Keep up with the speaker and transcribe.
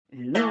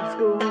In old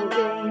school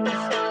games,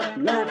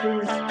 life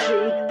is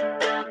cheap.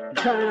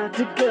 Try not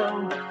to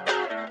go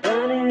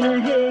down in a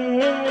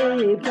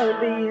heap. Don't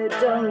be a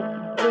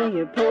dope, bring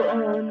your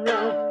porn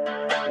rope.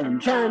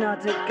 And try not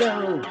to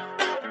go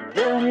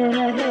down in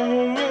a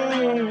heap.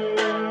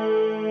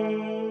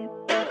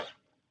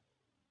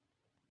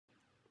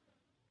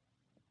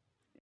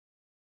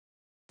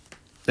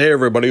 Hey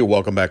everybody,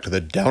 welcome back to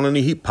the Down in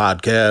a Heap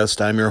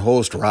podcast. I'm your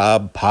host,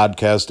 Rob,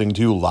 podcasting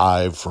to you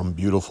live from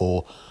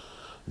beautiful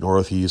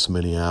Northeast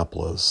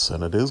Minneapolis,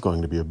 and it is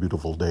going to be a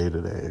beautiful day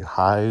today.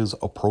 Highs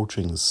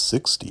approaching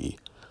 60,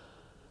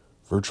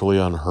 virtually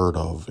unheard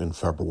of in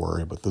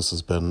February, but this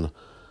has been,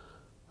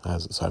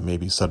 as I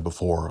maybe said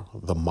before,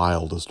 the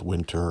mildest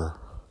winter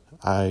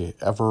I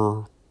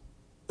ever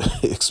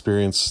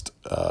experienced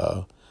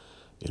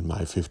in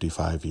my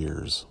 55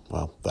 years,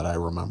 well, that I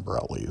remember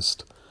at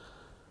least.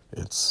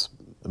 It's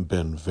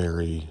been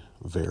very,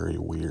 very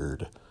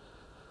weird.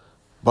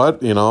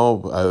 But, you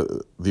know,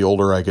 the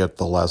older I get,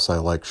 the less I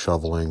like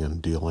shoveling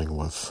and dealing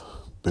with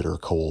bitter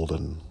cold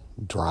and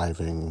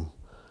driving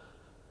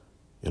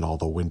in all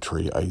the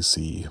wintry,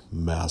 icy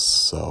mess.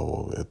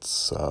 So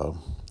it's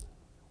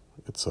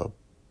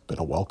been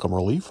a welcome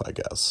relief, I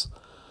guess.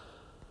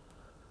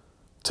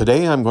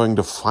 Today I'm going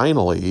to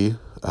finally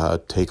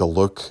take a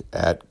look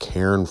at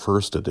Cairn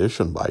First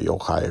Edition by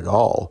Yochai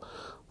Gal.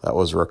 That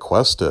was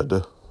requested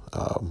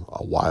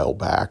a while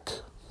back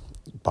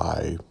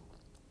by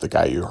the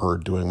guy you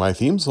heard doing my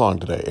theme song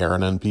today,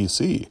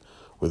 AaronNPC,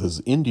 with his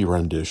indie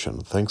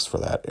rendition. Thanks for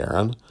that,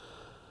 Aaron.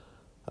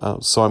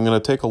 So I'm going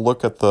to take a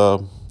look at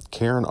the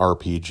Cairn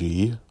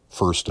RPG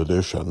First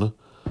Edition.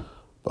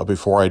 But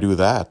before I do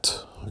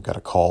that, I got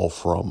a call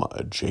from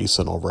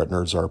Jason over at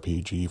Nerds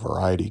RPG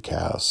Variety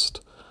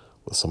Cast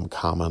with some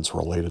comments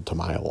related to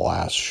my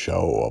last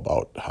show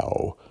about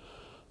how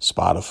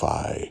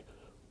Spotify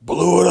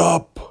blew it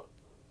up.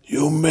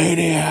 You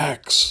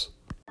maniacs!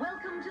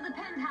 Welcome to the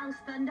penthouse,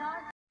 Thunder.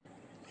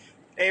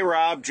 Hey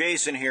Rob,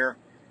 Jason here.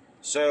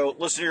 So,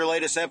 listen to your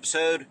latest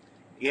episode.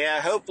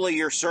 Yeah, hopefully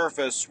your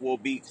Surface will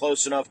be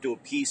close enough to a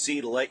PC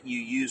to let you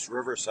use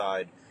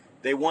Riverside.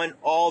 They want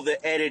all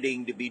the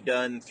editing to be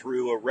done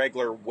through a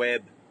regular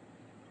web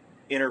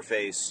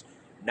interface,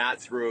 not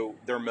through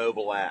their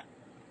mobile app.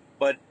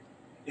 But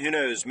who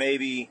knows,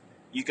 maybe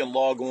you can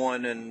log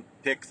on and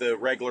pick the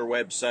regular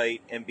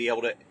website and be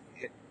able to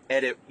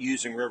edit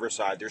using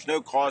Riverside. There's no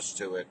cost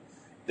to it.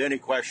 The only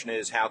question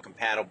is how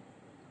compatible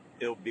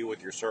it'll be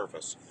with your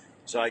Surface.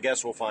 So I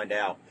guess we'll find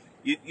out.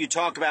 You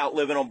talk about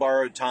living on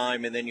borrowed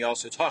time, and then you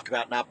also talk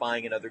about not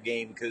buying another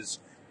game because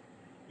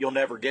you'll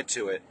never get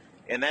to it.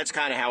 And that's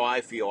kind of how I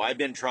feel. I've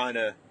been trying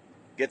to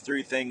get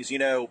through things. You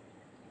know,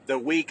 the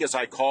week as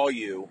I call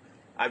you,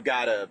 I've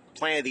got a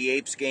Planet of the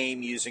Apes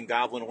game using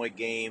Goblinoid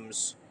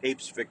Games,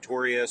 Apes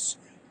Victorious,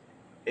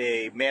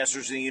 a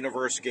Masters of the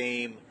Universe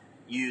game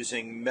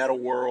using Metal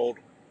World,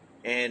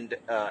 and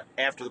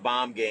After the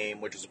Bomb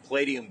game, which is a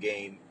Palladium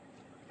game,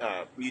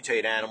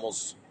 mutate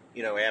animals,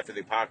 you know, after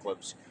the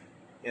apocalypse.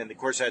 And of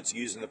course that's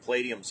using the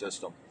Palladium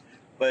system.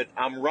 But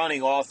I'm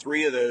running all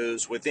three of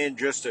those within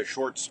just a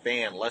short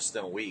span, less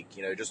than a week,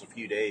 you know, just a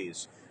few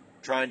days,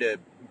 trying to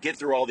get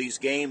through all these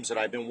games that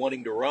I've been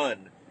wanting to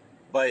run.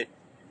 But,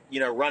 you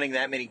know, running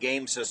that many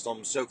game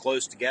systems so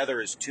close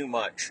together is too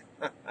much.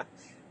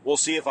 We'll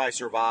see if I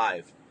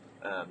survive.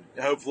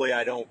 Hopefully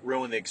I don't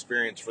ruin the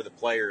experience for the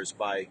players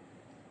by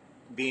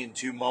being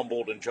too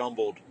mumbled and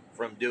jumbled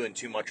from doing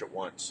too much at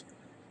once.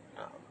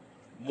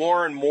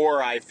 More and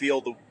more I feel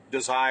the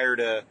desire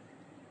to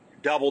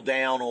double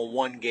down on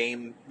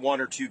one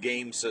or two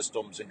game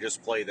systems and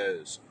just play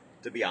those,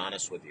 to be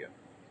honest with you.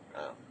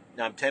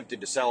 Now I'm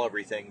tempted to sell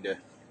everything to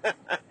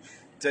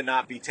to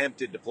not be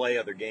tempted to play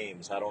other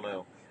games. I don't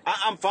know.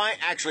 I'm fine.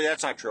 Actually,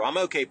 that's not true. I'm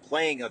okay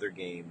playing other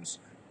games,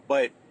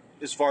 but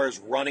as far as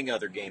running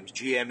other games,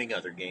 GMing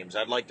other games,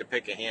 I'd like to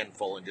pick a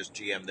handful and just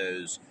GM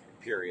those,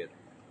 period.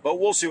 But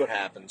we'll see what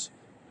happens.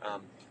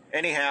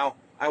 Anyhow,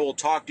 I will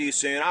talk to you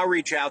soon. I'll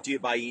reach out to you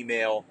by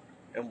email,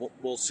 and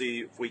we'll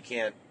see if we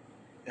can't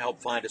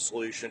help find a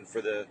solution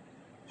for the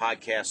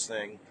podcast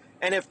thing.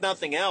 And if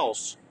nothing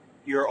else,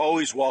 you're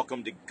always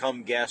welcome to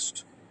come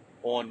guest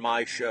on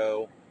my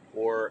show,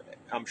 or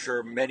I'm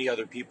sure many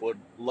other people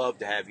would love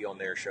to have you on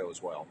their show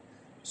as well.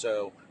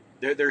 So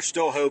there's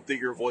still hope that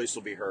your voice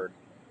will be heard.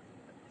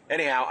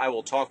 Anyhow, I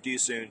will talk to you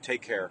soon.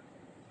 Take care.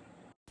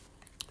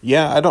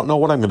 Yeah, I don't know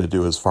what I'm going to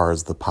do as far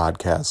as the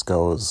podcast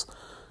goes.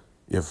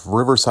 If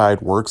Riverside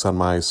works on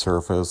my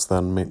Surface,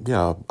 then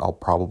yeah, I'll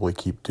probably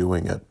keep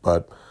doing it.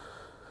 But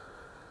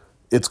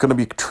it's going to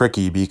be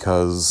tricky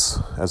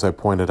because, as I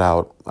pointed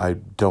out, I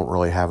don't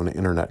really have an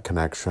internet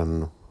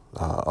connection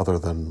other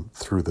than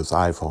through this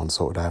iPhone.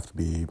 So it would have to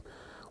be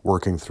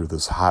working through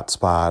this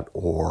hotspot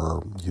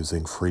or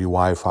using free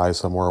Wi-Fi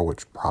somewhere,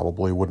 which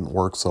probably wouldn't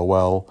work so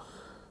well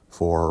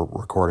for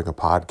recording a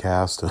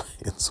podcast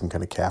in some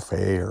kind of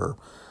cafe, or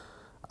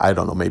I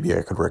don't know, maybe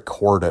I could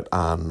record it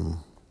on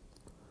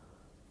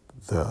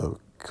the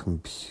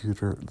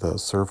computer, the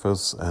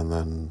Surface, and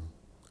then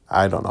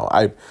I don't know.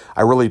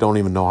 I really don't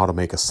even know how to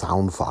make a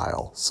sound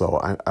file. So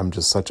I'm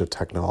just such a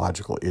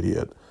technological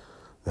idiot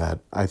that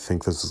I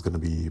think this is going to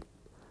be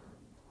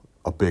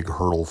a big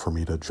hurdle for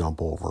me to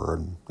jump over,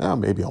 and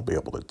maybe I'll be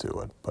able to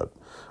do it. But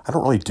I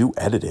don't really do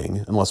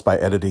editing, unless by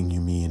editing you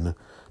mean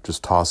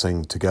just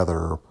tossing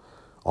together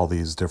all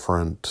these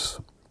different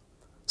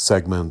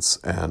segments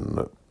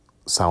and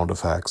sound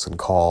effects and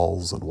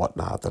calls and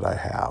whatnot that I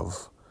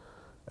have.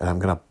 And I'm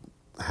going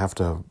to have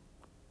to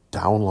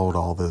download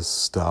all this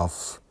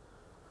stuff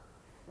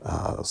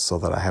so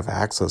that I have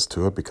access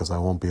to it, because I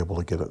won't be able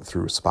to get it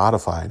through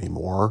Spotify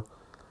anymore,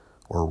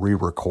 or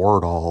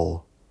re-record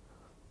all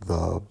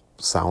the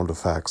sound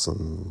effects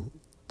and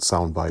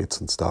sound bites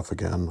and stuff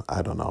again.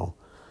 I don't know.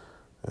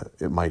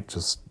 It might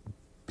just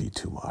be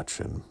too much,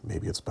 and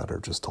maybe it's better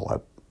just to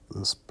let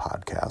this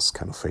podcast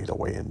kind of fade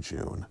away in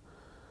June.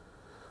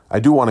 I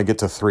do want to get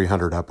to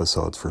 300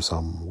 episodes for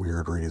some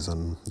weird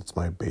reason. It's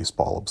my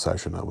baseball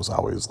obsession. It was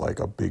always like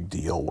a big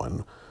deal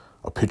when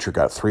a pitcher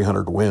got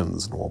 300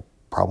 wins, and we'll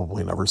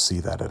probably never see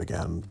that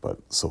again. But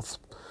so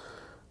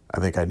I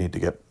think I need to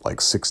get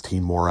like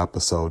 16 more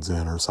episodes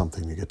in or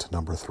something to get to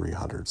number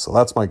 300. So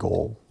that's my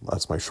goal.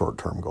 That's my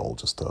short-term goal,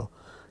 just to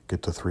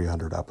get to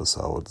 300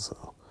 episodes.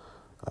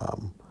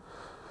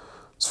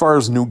 As far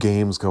as new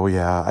games go,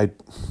 I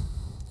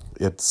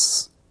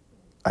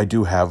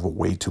do have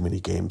way too many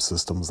game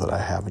systems that I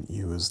haven't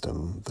used,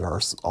 and there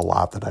are a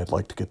lot that I'd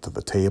like to get to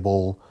the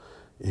table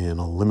in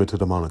a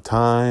limited amount of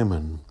time,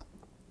 and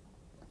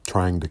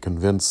trying to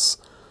convince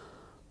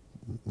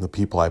the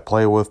people I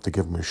play with to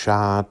give them a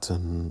shot.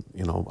 And,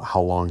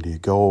 how long do you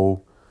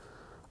go?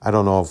 I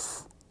don't know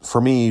if,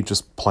 for me,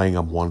 just playing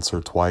them once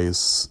or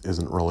twice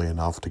isn't really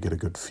enough to get a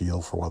good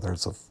feel for whether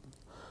it's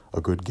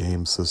a good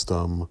game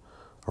system,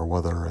 or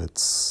whether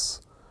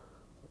it's,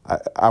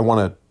 I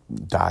want to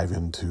dive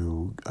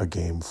into a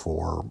game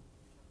for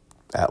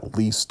at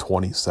least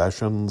 20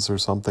 sessions or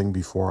something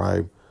before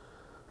I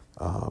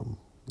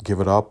give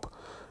it up.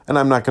 And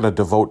I'm not going to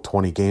devote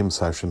 20 game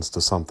sessions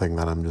to something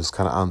that I'm just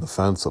kind of on the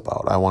fence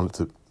about.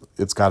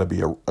 It's got to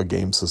be a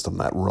game system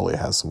that really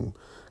has some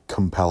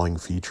compelling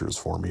features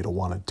for me to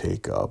want to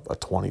take a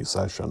 20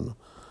 session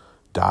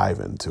dive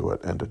into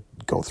it, and to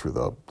go through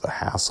the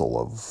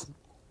hassle of,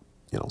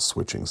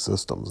 switching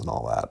systems and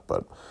all that.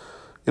 But,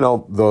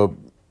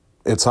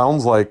 it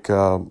sounds like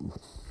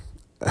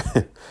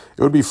it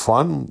would be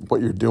fun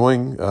what you're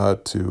doing,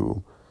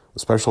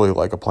 especially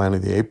like a Planet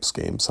of the Apes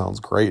game sounds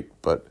great.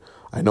 But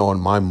I know in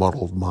my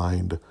muddled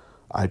mind,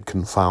 I'd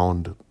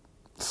confound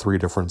 3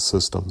 different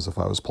systems if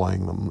I was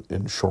playing them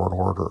in short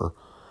order,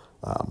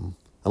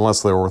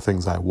 unless there were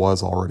things I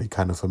was already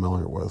kind of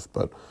familiar with.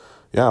 But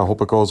yeah, I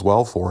hope it goes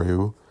well for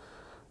you.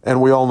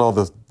 And we all know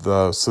that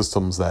the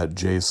systems that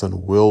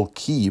Jason will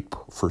keep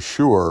for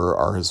sure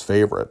are his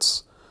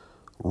favorites: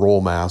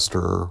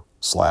 Rollmaster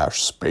 /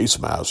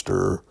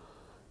 Spacemaster,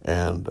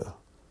 and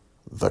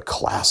the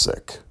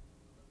classic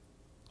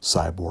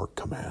Cyborg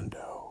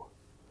Commando.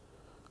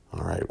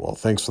 All right, well,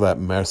 thanks for that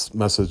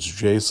message,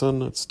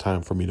 Jason. It's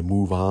time for me to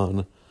move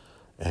on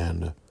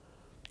and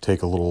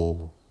take a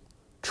little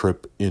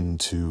trip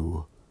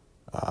into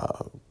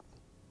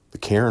the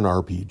Cairn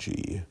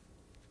RPG.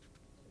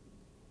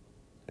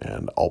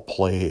 And I'll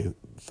play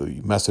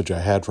the message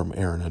I had from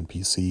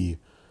AaronNPC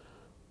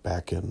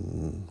back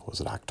in, was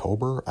it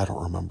October? I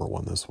don't remember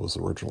when this was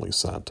originally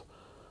sent.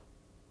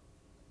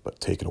 But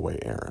take it away,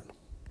 Aaron.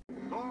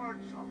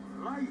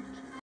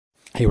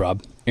 Hey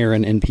Rob,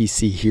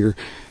 AaronNPC here,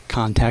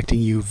 contacting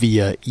you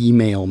via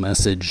email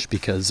message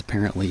because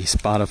apparently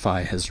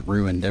Spotify has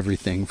ruined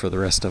everything for the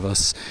rest of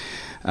us.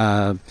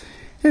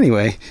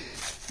 Anyway,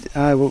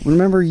 I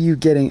remember you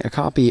getting a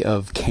copy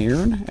of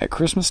Cairn at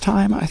Christmas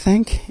time, I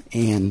think,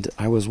 and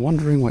I was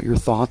wondering what your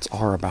thoughts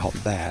are about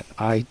that.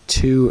 I,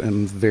 too,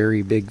 am a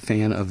very big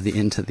fan of the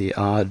Into the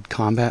Odd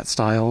combat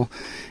style,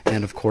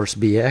 and, of course,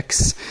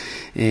 BX,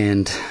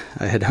 and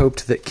I had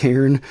hoped that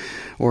Cairn,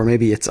 or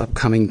maybe its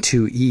upcoming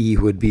 2E,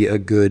 would be a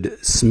good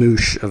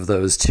smoosh of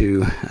those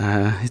two.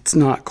 It's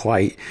not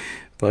quite,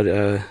 but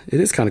it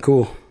is kind of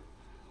cool.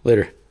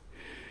 Later.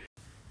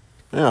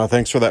 Yeah,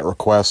 thanks for that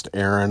request,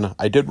 Aaron.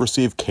 I did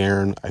receive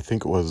Cairn, I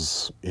think it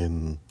was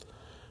in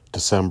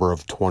December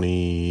of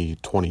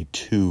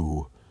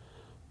 2022,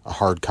 a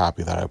hard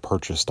copy that I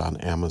purchased on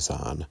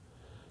Amazon.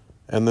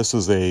 And this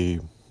is a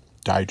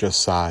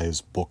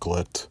digest-size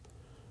booklet,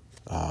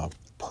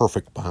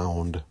 perfect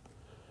bound.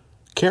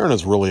 Cairn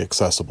is really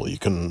accessible. You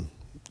can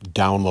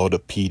download a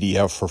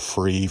PDF for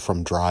free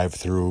from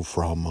Drivethru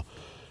from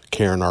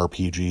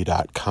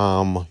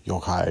CairnRPG.com,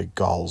 Yochai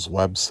Gal's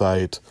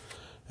website.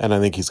 And I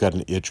think he's got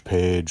an itch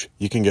page.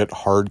 You can get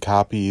hard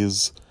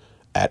copies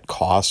at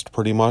cost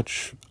pretty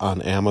much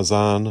on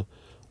Amazon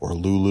or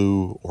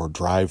Lulu or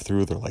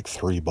Drivethru. They're like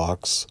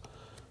 $3,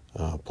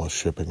 plus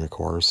shipping, of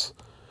course.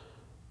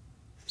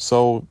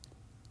 So,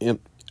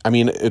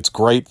 it's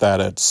great that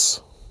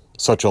it's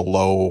such a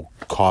low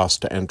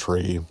cost to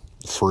entry,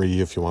 free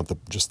if you want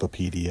just the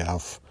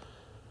PDF.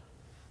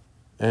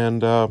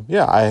 And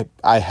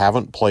I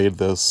haven't played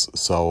this,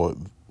 so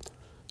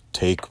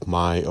take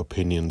my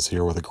opinions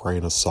here with a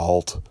grain of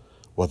salt,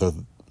 whether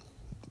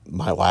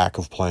my lack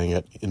of playing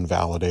it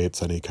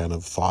invalidates any kind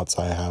of thoughts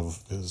I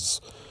have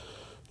is,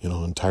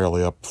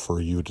 entirely up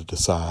for you to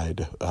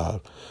decide.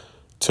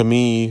 To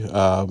me,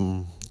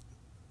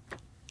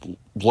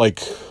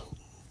 like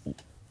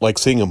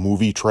seeing a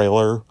movie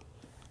trailer,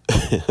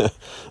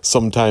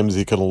 sometimes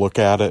you can look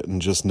at it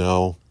and just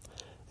know,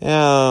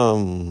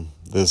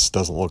 this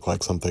doesn't look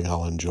like something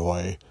I'll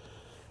enjoy.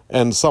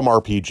 And some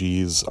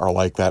RPGs are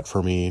like that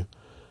for me.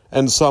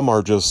 And some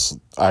are just,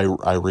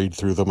 I read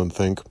through them and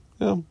think,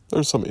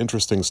 there's some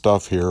interesting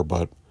stuff here,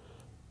 but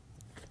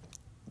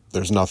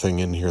there's nothing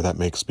in here that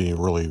makes me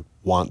really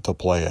want to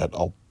play it.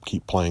 I'll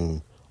keep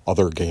playing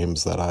other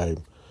games that I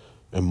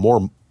am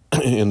more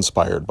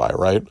inspired by,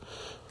 right?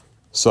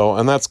 So,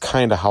 and that's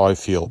kind of how I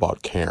feel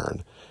about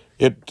Cairn.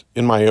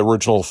 In my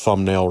original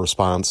thumbnail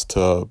response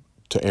to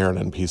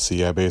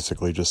AaronNPC, I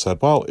basically just said,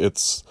 well,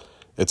 it's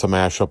a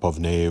mashup of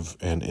Knave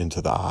and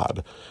Into the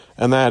Odd.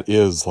 And that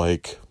is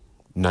like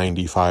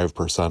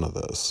 95% of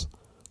this,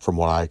 from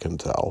what I can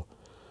tell.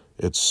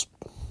 It's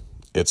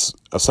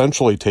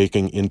essentially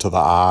taking Into the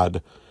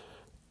Odd,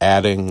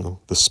 adding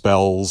the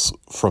spells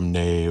from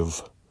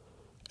Knave,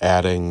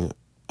 adding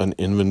an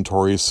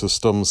inventory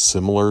system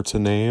similar to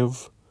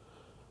Knave,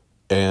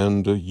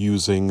 and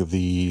using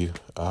the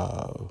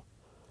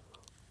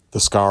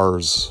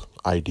Scars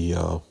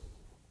idea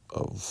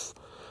of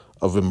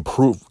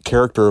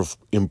character of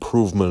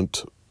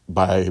improvement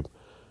by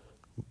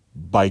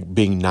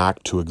being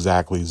knocked to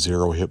exactly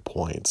 0 hit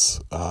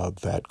points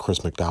that Chris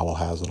McDowell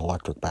has in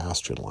Electric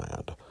Bastion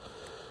Land.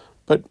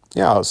 But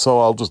yeah, so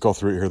I'll just go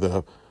through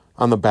here.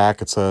 On the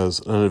back it says,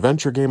 an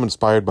adventure game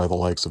inspired by the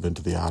likes of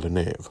Into the Odd and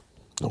Knave.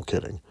 No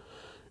kidding.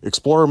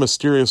 Explore a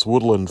mysterious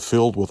woodland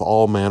filled with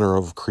all manner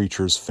of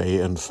creatures fey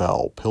and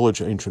fell.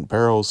 Pillage ancient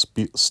barrows,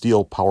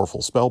 steal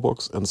powerful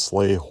spellbooks, and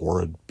slay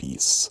horrid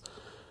beasts.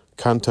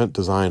 Content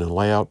design and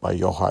layout by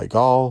Yochai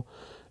Gal.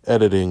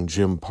 Editing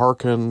Jim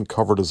Parkin.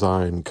 Cover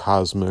design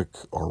Cosmic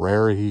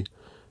Orrery.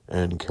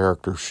 And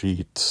character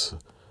sheet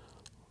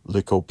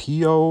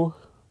Licopio.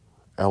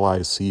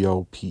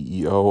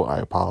 Licopeo.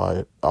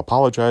 I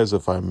apologize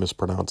if I'm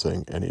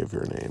mispronouncing any of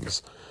your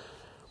names.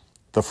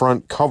 The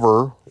front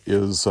cover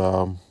is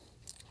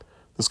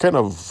this kind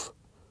of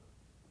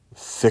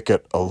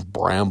thicket of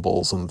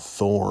brambles and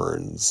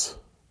thorns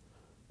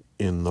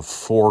in the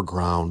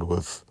foreground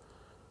with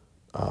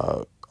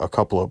a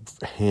couple of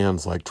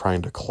hands like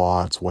trying to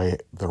claw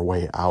their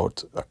way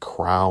out, a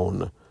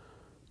crown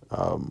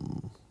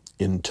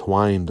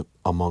entwined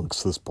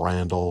amongst this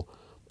bramble,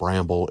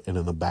 and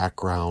in the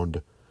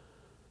background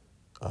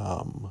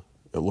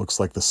it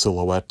looks like the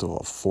silhouette of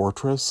a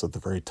fortress at the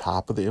very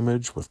top of the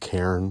image with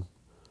Cairn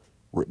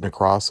written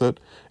across it.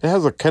 It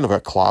has a kind of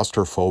a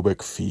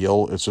claustrophobic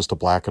feel. It's just a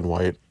black and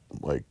white,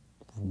 like,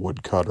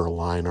 woodcut or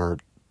line art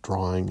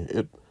drawing.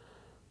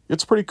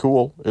 It's pretty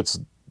cool. It's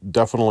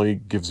definitely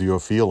gives you a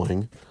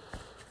feeling.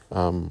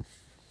 I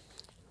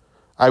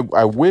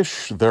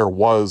wish there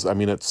was,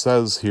 it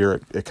says here,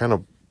 it kind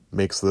of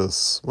makes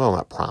this, well,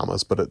 not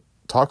promise, but it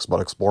talks about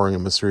exploring a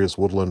mysterious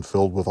woodland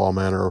filled with all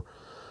manner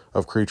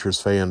of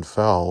creatures fey and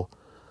fell,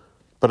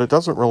 but it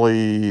doesn't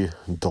really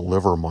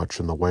deliver much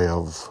in the way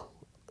of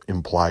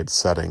implied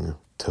setting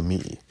to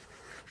me.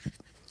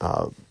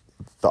 The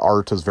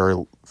art is very,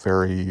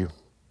 very,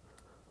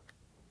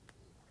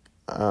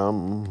 I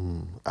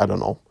don't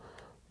know.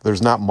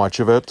 There's not much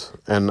of it,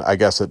 and I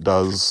guess it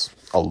does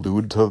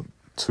allude to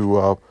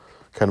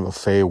kind of a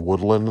fey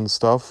woodland and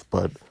stuff,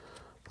 but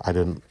I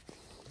didn't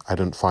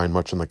find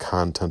much in the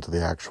content of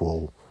the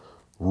actual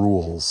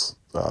rules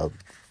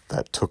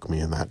that took me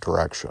in that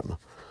direction.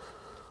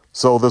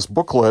 So this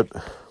booklet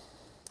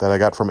that I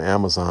got from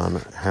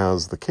Amazon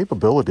has the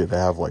capability to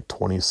have like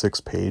 26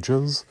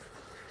 pages,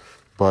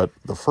 but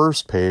the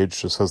first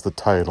page just has the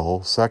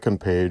title, second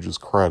page is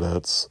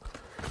credits,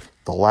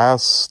 the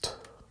last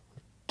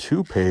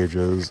 2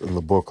 pages in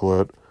the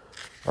booklet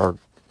are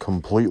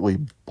completely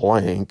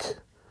blank,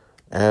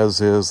 as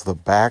is the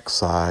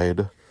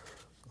backside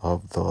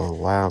of the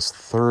last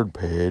 3rd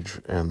page,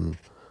 and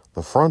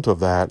the front of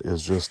that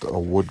is just a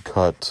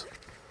woodcut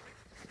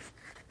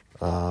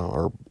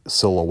or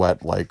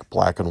silhouette like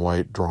black and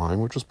white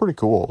drawing, which is pretty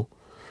cool.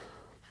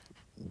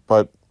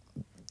 But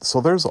so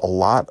there's a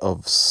lot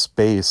of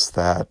space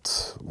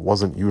that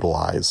wasn't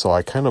utilized. So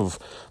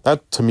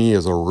that to me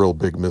is a real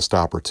big missed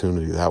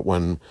opportunity,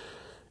 that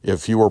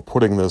if you were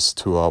putting this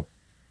to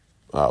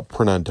a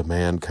print on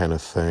demand kind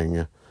of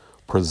thing,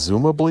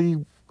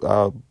 presumably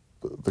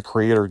the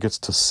creator gets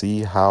to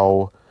see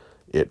how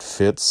it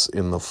fits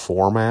in the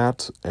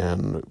format,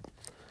 and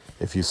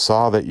if you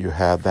saw that you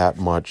had that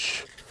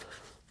much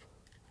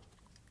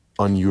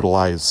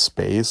unutilized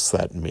space,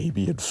 that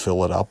maybe you'd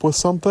fill it up with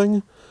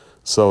something.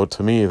 So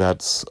to me,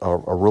 that's a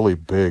really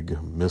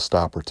big missed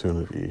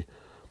opportunity.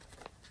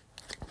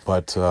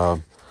 But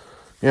so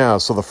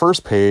the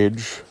first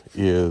page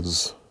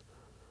is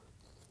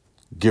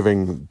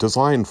giving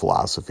design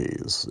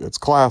philosophies. It's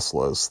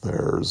classless.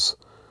 There's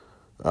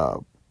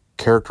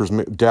Characters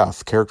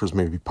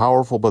may be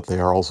powerful, but they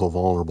are also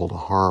vulnerable to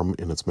harm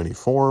in its many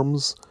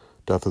forms.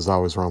 Death is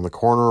always around the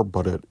corner,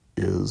 but it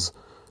is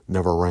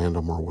never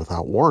random or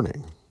without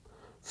warning.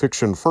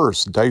 Fiction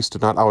first. Dice do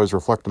not always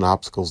reflect an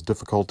obstacle's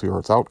difficulty or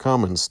its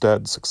outcome.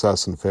 Instead,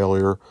 success and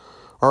failure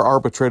are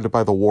arbitrated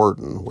by the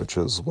warden, which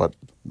is what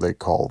they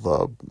call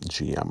the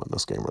GM in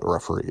this game, or the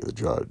referee, the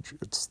judge.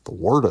 It's the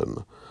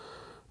warden.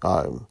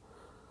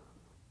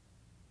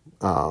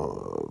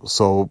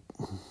 So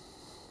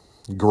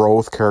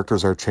growth,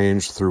 characters are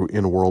changed through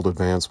in-world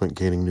advancement,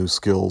 gaining new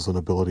skills and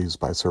abilities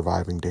by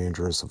surviving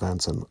dangerous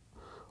events and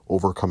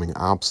overcoming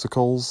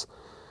obstacles.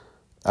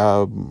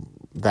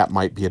 That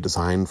might be a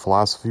design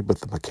philosophy,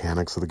 but the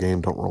mechanics of the game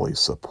don't really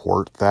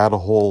support that a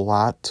whole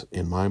lot,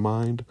 in my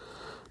mind.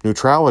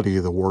 Neutrality,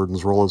 the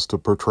warden's role is to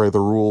portray the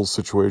rules,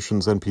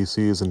 situations,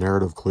 NPCs, and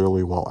narrative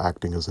clearly while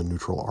acting as a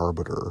neutral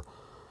arbiter.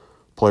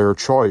 Player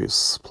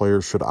choice.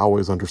 Players should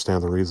always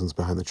understand the reasons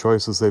behind the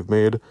choices they've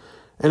made,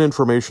 and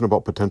information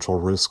about potential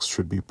risks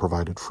should be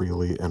provided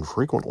freely and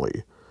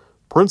frequently.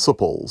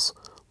 Principles.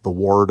 The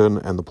warden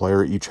and the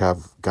player each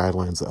have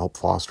guidelines that help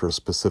foster a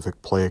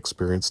specific play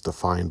experience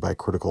defined by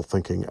critical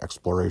thinking,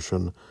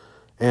 exploration,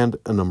 and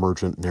an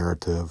emergent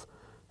narrative,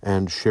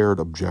 and shared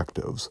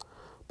objectives.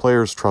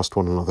 Players trust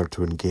one another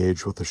to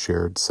engage with the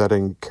shared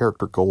setting,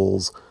 character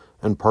goals,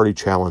 and party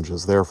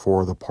challenges.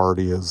 Therefore, the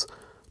party is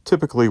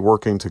typically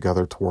working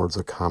together towards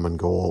a common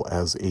goal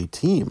as a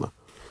team.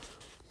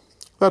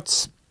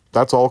 That's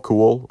all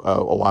cool.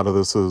 A lot of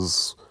this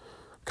is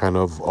kind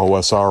of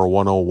OSR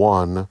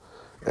 101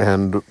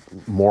 and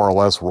more or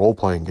less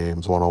role-playing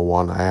games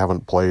 101. I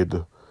haven't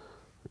played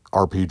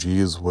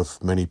RPGs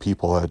with many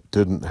people that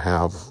didn't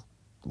have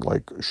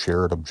like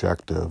shared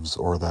objectives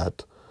or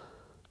that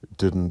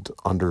didn't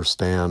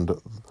understand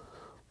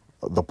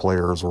the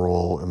player's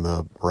role and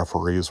the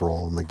referee's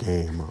role in the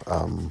game.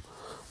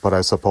 But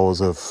I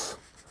suppose if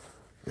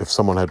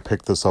someone had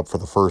picked this up for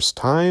the first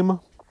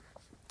time,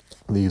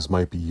 these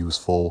might be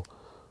useful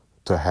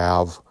to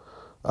have.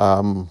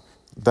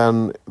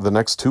 Then the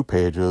next 2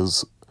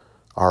 pages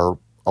are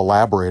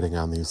elaborating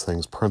on these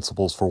things,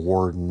 principles for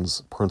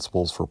wardens,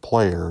 principles for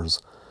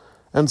players,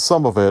 and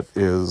some of it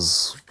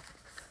is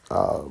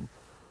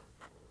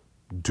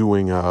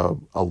doing a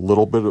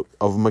little bit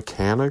of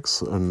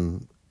mechanics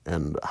and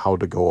how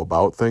to go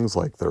about things.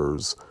 Like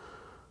there's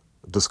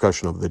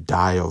discussion of the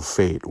die of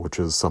fate, which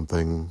is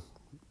something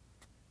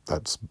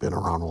that's been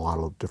around a lot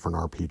of different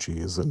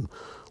RPGs and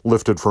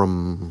lifted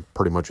from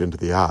pretty much Into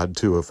the Odd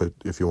too,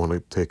 if you want to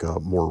take a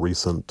more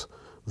recent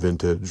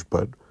vintage.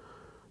 But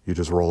you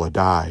just roll a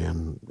die,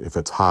 and if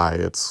it's high,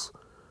 it's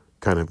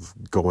kind of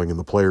going in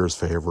the player's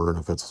favor, and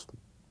if it's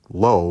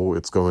low,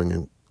 it's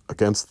going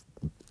against.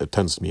 It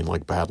tends to mean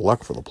like bad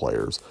luck for the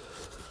players.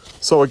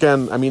 So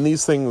again, I mean,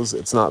 these things,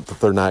 it's not that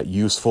they're not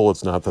useful,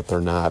 it's not that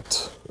they're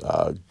not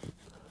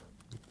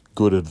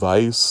good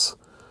advice,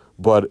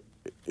 but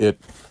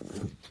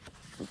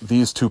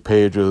these 2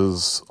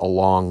 pages,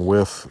 along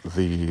with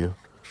the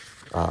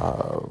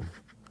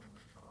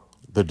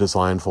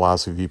design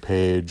philosophy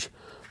page,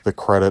 the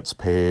credits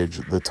page,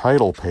 the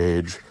title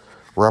page,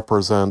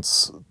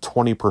 represents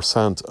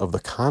 20% of the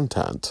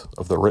content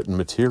of the written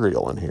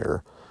material in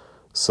here.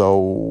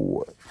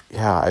 So,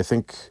 yeah, I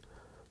think,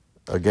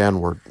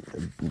 again,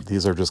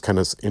 these are just kind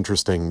of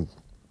interesting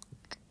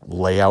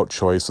layout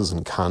choices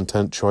and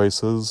content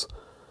choices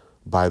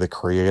by the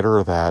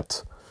creator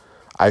that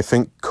I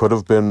think could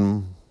have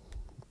been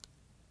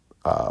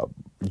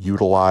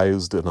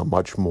utilized in a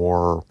much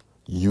more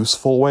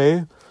useful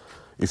way.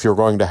 If you're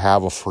going to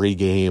have a free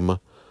game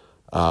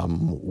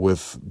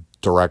with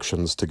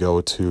directions to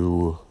go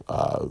to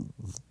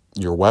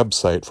your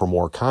website for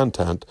more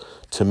content,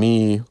 to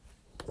me,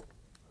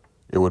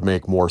 it would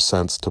make more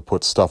sense to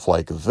put stuff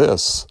like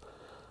this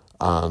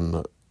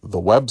on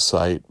the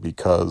website,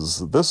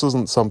 because this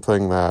isn't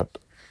something that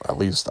at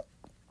least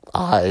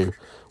I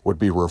would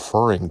be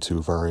referring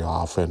to very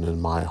often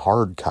in my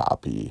hard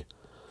copy.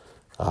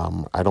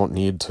 I don't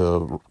need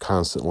to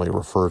constantly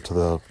refer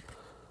to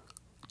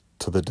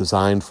the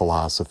design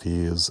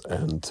philosophies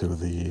and to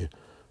the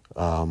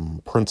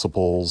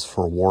principles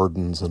for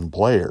wardens and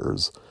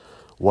players.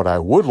 What I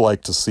would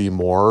like to see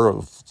more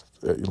of,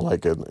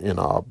 like in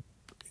a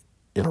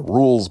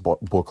rules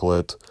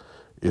booklet,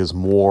 is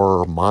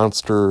more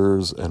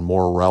monsters and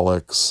more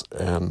relics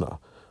and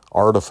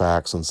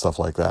artifacts and stuff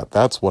like that.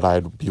 That's what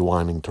I'd be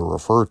wanting to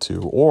refer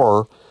to,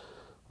 or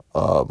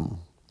a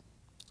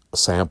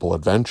sample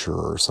adventure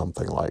or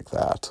something like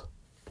that.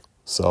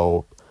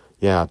 So,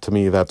 yeah, to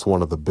me, that's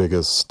one of the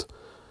biggest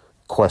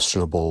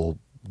questionable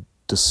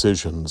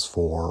decisions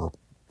for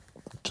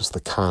just the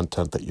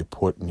content that you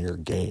put in your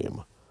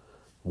game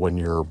when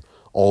you're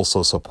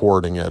also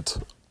supporting it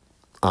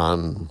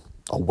on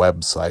a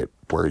website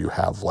where you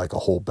have like a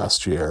whole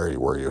bestiary,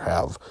 where you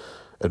have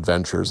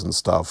adventures and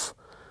stuff.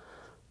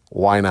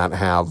 Why not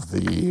have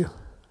the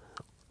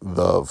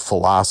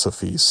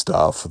philosophy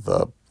stuff,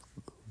 the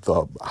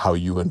how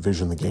you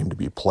envision the game to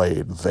be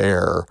played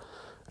there,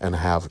 and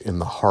have in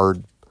the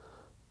hard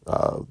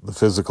the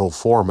physical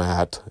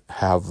format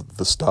have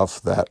the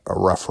stuff that a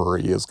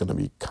referee is going to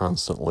be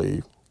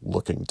constantly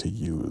looking to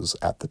use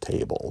at the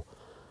table.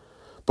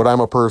 But I'm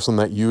a person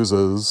that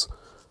uses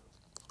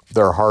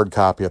their hard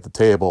copy at the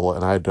table,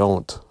 and I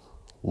don't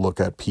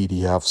look at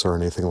PDFs or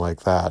anything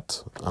like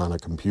that on a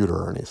computer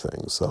or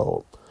anything.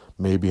 So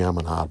maybe I'm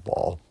an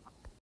oddball.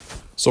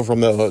 So from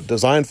the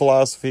design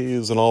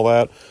philosophies and all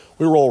that,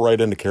 we roll right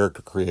into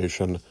character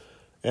creation.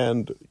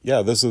 And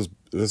yeah, this is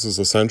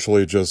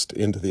essentially just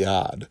into the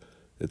odd.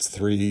 It's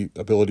 3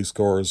 ability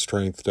scores: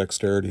 strength,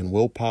 dexterity, and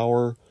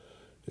willpower.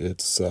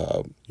 It's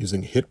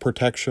using hit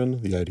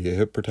protection, the idea of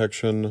hit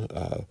protection.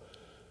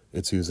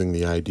 It's using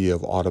the idea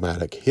of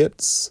automatic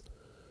hits.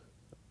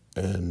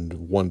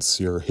 And once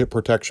your hit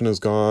protection is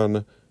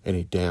gone,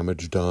 any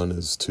damage done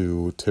is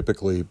to,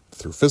 typically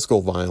through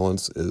physical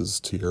violence, is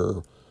to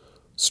your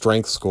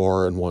strength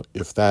score. And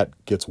if that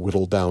gets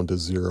whittled down to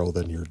 0,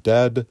 then you're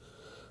dead.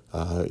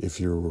 If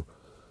you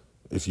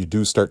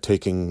do start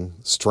taking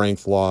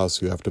strength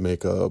loss, you have to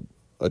make a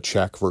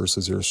check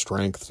versus your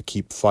strength to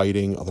keep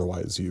fighting.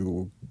 Otherwise,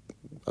 you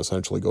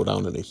essentially go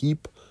down in a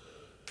heap.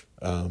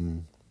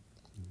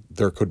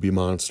 There could be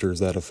monsters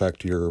that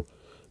affect your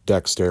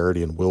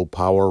dexterity and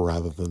willpower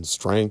rather than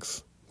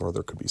strength, or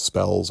there could be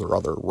spells or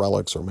other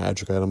relics or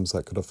magic items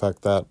that could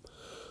affect that.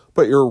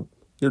 But you're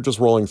just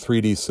rolling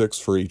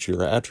 3d6 for each of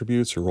your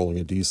attributes. You're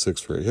rolling a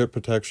d6 for your hit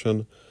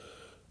protection.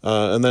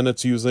 And then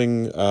it's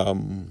using,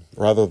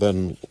 rather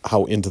than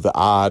how Into the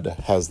Odd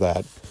has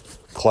that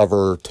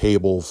clever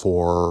table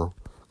for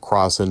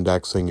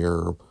cross-indexing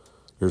your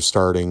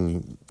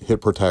starting hit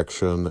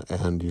protection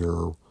and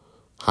your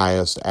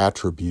highest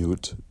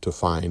attribute to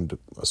find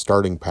a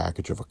starting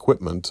package of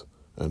equipment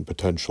and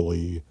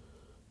potentially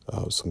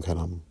some kind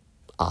of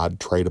odd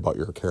trait about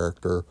your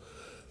character.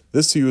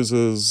 This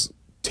uses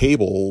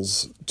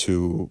tables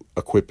to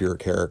equip your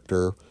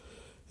character,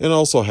 and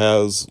also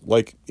has,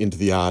 like Into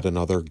the Odd and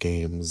other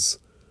games,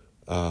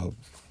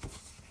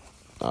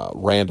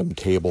 random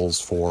tables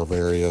for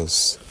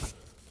various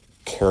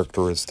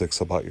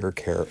characteristics about your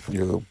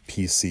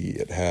PC.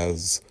 It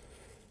has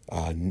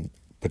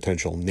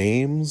potential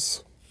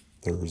names.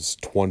 There's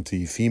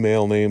 20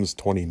 female names,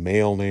 20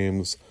 male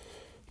names,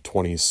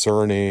 20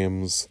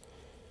 surnames.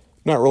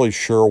 Not really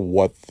sure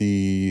what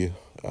the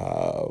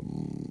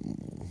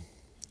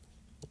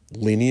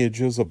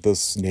lineages of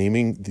these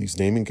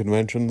naming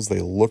conventions.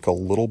 They look a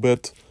little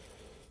bit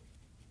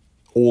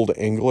Old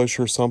English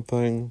or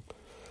something.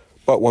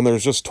 But when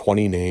there's just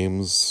 20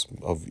 names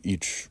of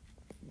each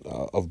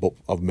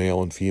of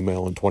male and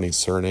female and 20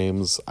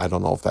 surnames, I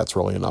don't know if that's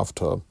really enough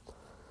to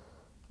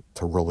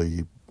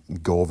really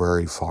go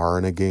very far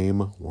in a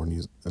game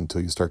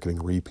until you start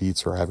getting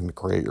repeats or having to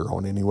create your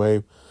own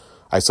anyway.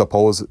 I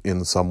suppose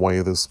in some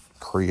way this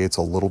creates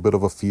a little bit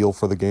of a feel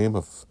for the game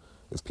if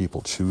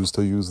people choose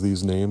to use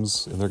these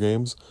names in their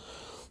games.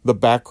 The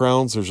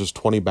backgrounds, there's just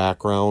 20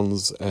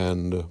 backgrounds,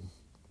 and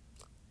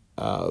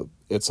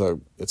it's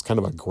kind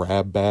of a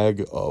grab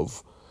bag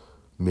of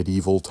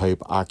medieval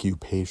type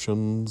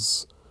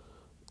occupations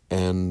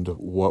and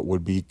what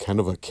would be kind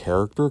of a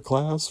character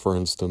class. For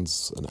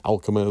instance, an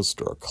alchemist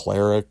or a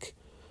cleric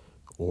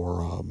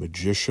or a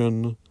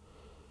magician.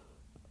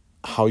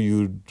 How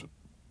you'd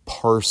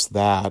parse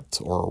that,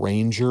 or a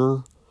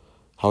ranger,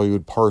 how you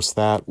would parse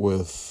that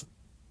with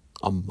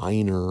a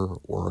miner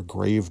or a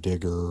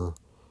gravedigger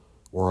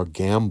or a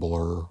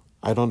gambler.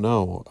 I don't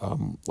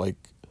know. Like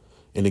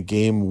in a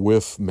game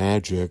with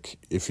magic,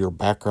 if your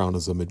background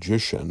is a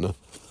magician,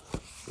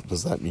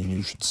 does that mean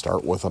you should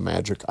start with a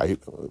magic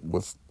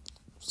with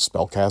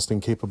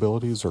spellcasting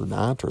capabilities or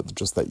not? Or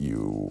just that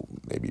you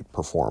maybe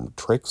perform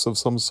tricks of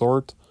some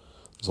sort?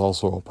 There's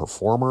also a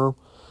performer.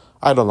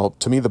 I don't know.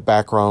 To me, the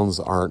backgrounds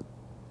aren't,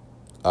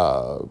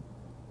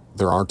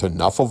 there aren't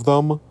enough of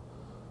them.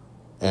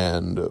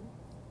 And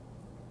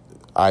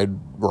I'd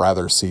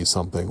rather see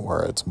something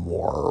where it's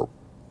more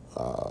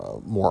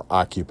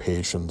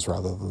occupations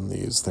rather than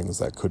these things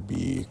that could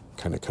be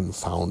kind of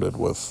confounded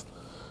with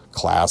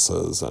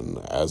classes. And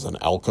as an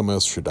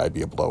alchemist, should I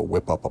be able to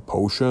whip up a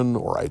potion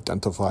or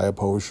identify a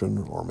potion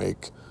or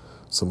make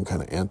some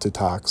kind of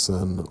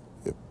antitoxin?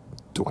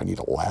 Do I need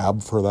a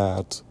lab for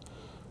that?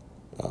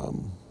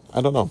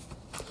 I don't know.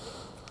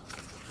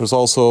 There's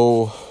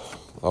also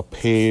a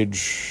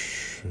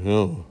page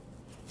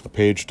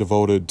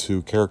devoted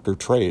to character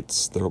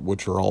traits,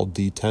 which are all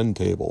D10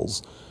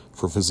 tables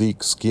for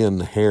physique, skin,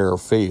 hair,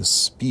 face,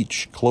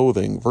 speech,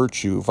 clothing,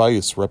 virtue,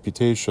 vice,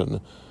 reputation,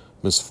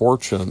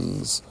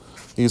 misfortunes.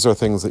 These are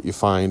things that you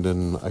find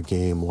in a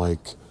game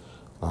like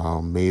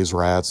Maze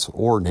Rats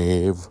or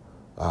Knave,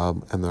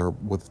 and they're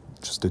with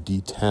just a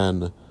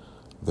D10.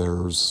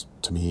 There's,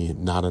 to me,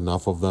 not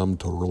enough of them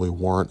to really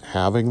warrant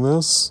having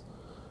this.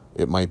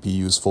 It might be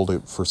useful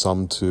for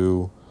some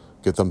to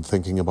get them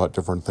thinking about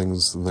different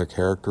things in their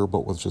character,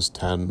 but with just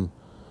 10,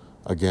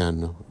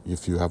 again,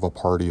 if you have a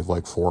party of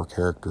like 4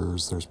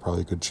 characters, there's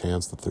probably a good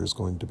chance that there's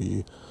going to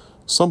be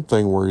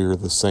something where you're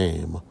the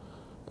same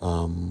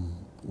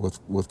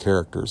with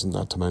characters, and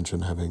not to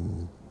mention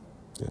having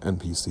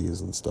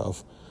NPCs and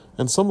stuff.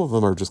 And some of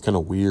them are just kind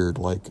of weird.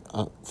 Like,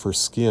 for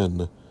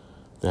skin,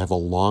 they have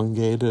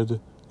elongated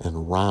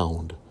and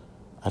round.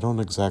 I don't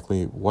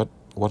exactly... What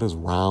is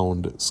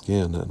round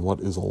skin and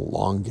what is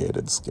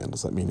elongated skin?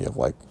 Does that mean you have,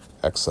 like,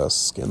 excess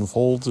skin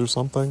folds or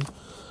something?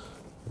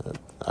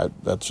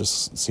 That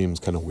just seems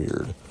kind of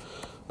weird.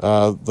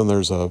 Then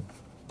there's a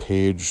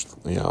page,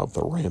 of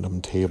the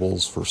random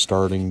tables for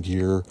starting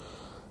gear.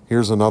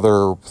 Here's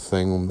another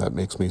thing that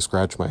makes me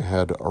scratch my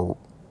head.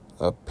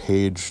 A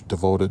page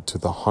devoted to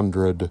the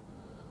 100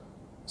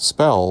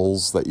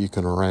 spells that you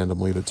can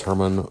randomly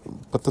determine,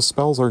 but the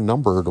spells are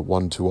numbered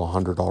 1 to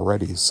 100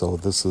 already, so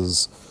this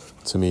is,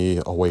 to me,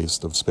 a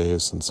waste of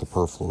space and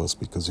superfluous,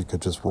 because you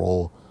could just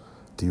roll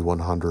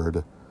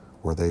D100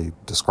 where they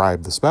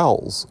describe the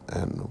spells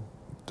and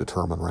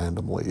determine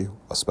randomly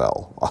a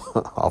spell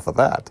off of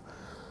that.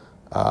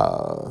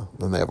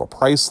 Then they have a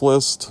price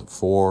list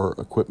for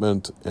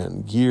equipment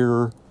and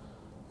gear.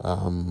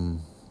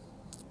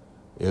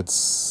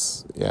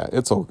 It's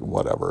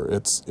whatever.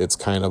 It's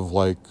kind of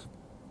like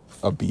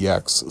a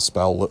BX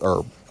spell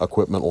or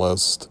equipment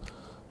list,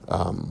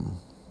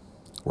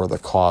 where the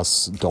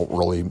costs don't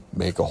really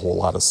make a whole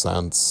lot of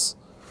sense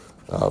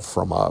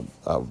from a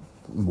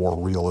more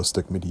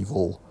realistic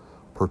medieval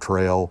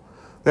portrayal.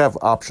 They have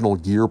optional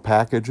gear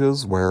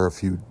packages where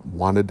if you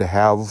wanted to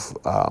have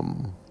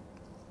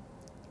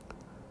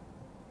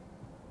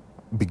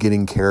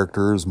beginning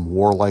characters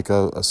more like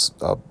a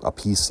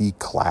PC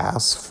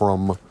class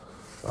from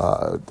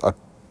a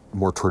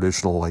more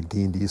traditional like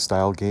D&D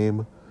style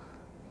game,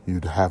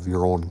 you'd have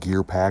your own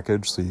gear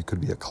package. So you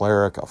could be a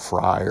cleric, a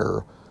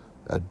friar,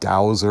 a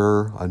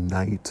dowser, a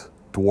knight,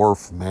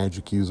 dwarf,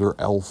 magic user,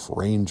 elf,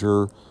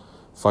 ranger,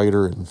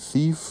 fighter, and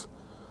thief.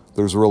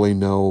 There's really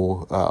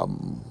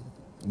no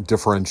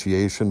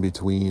differentiation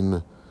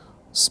between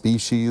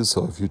species.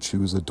 So if you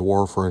choose a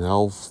dwarf or an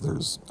elf,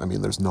 there's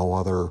no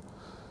other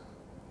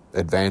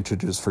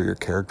advantages for your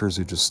characters.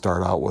 You just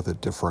start out with a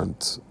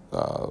different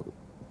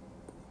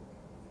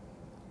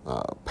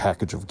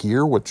package of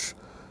gear, which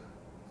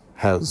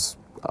has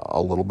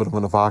a little bit of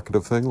an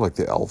evocative thing. Like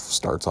the elf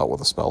starts out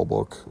with a spell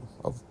book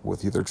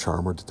with either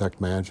charm or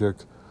detect magic.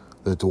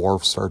 The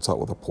dwarf starts out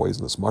with a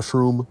poisonous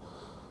mushroom,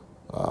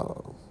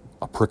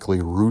 a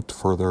prickly root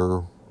for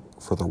their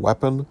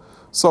weapon.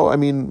 So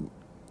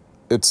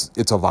it's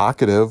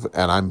evocative,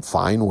 and I'm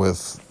fine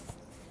with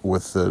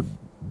the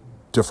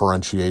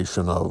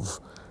differentiation of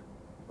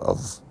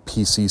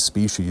PC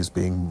species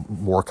being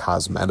more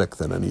cosmetic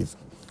than any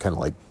kind of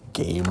like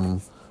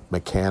game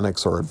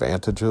mechanics or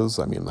advantages.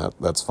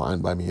 That's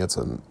fine by me. It's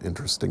an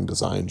interesting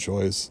design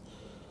choice.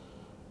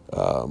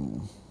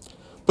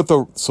 But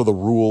the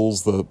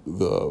rules,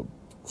 the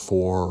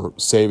for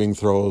saving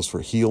throws,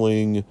 for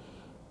healing,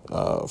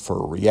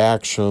 for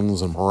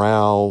reactions and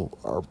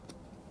morale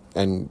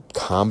and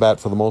combat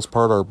for the most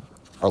part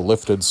are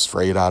lifted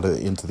straight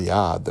into the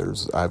odd.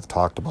 I've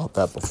talked about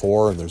that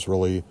before, and there's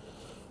really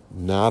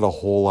not a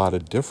whole lot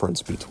of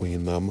difference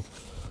between them.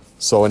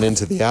 So an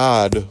Into the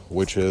Odd,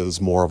 which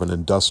is more of an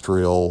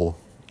industrial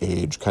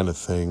age kind of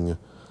thing,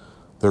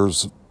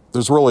 there's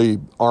really,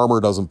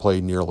 armor doesn't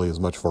play nearly as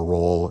much of a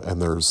role,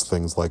 and there's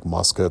things like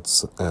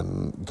muskets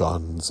and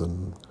guns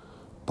and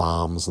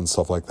bombs and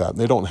stuff like that. And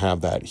they don't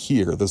have that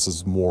here. This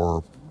is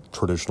more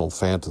traditional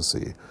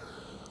fantasy.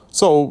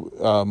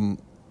 So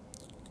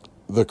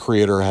the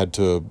creator had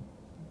to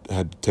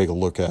take a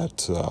look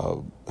at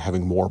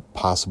having more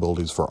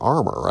possibilities for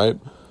armor, right?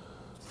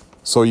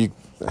 So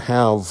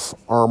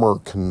armor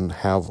can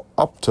have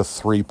up to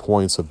 3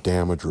 points of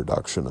damage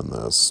reduction in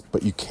this,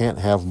 but you can't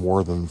have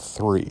more than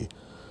 3.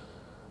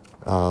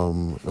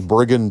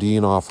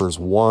 Brigandine offers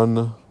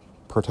 1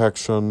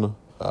 protection,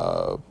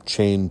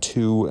 chain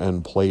 2,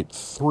 and plate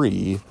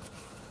 3,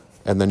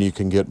 and then you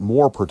can get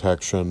more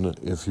protection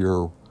if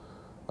you're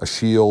a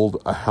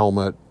shield, a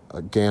helmet,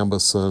 a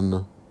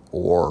gambeson,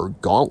 or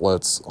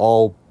gauntlets.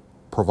 All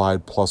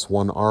provide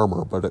 +1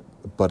 armor,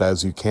 but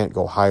as you can't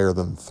go higher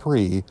than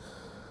 3,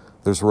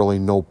 there's really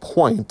no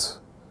point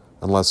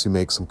unless you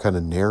make some kind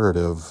of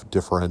narrative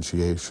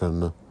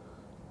differentiation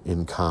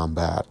in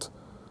combat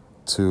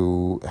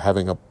to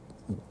having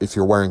if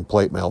you're wearing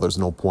plate mail, there's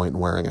no point in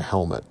wearing a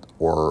helmet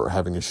or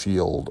having a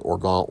shield or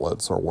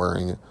gauntlets or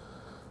wearing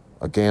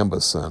a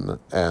gambeson.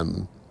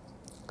 And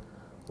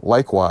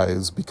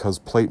likewise, because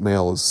plate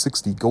mail is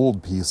 60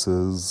 gold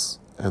pieces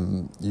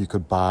and you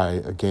could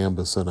buy a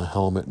gambeson, a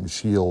helmet, and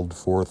shield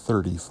for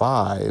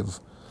 35,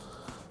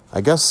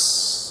 I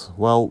guess,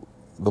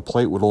 the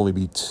plate would only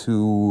be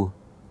 2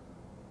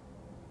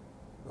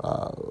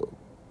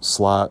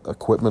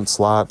 equipment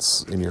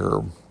slots in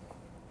your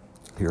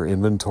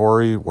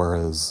inventory,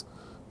 whereas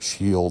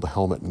shield,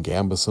 helmet, and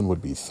gambeson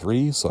would be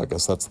 3. So I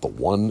guess that's the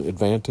one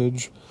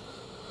advantage.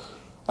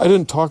 I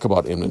didn't talk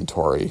about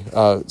inventory.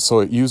 So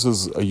it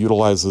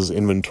utilizes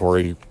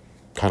inventory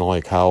kind of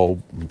like how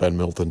Ben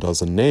Milton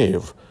does in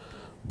Knave.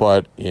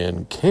 But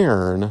in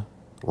Cairn,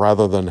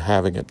 rather than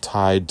having it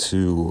tied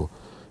to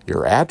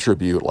your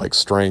attribute like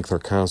strength or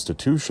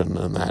constitution,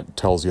 and that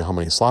tells you how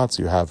many slots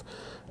you have,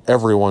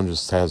 everyone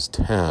just has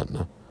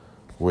 10.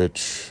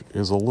 which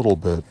is a little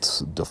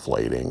bit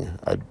deflating.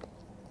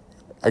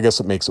 I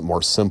guess it makes it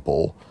more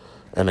simple,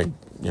 and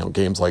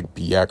games like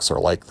BX are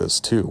like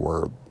this too,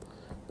 where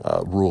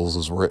rules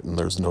is written,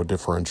 there's no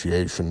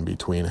differentiation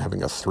between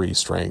having a 3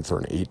 strength or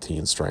an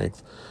 18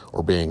 strength,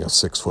 or being a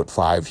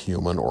 6'5"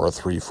 human or a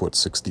 3 foot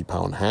 60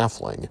 pound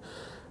halfling.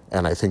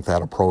 And I think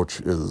that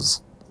approach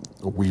is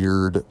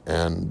weird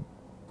and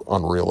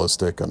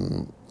unrealistic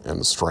and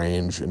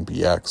strange in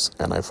BX,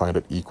 and I find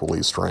it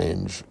equally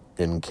strange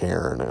in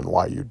Cairn, and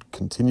why you'd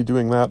continue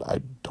doing that, I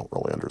don't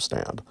really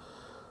understand,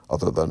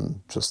 other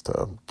than just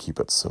to keep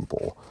it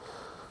simple.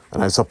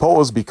 And I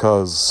suppose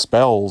because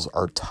spells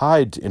are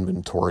tied to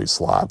inventory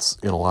slots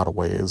in a lot of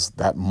ways,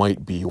 that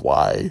might be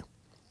why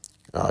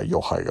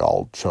Yochai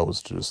Gal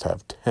chose to just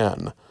have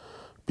 10.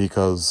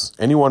 Because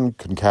anyone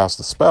can cast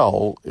a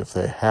spell if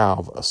they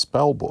have a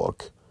spell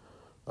book,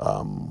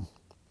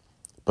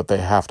 but they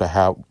have to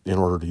have, in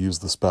order to use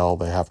the spell,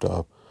 they have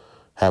to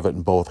have it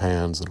in both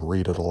hands and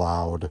read it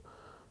aloud.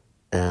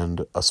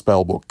 And a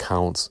spell book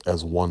counts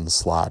as 1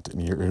 slot in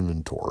your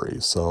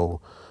inventory.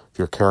 So if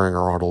you're carrying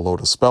around a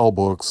load of spell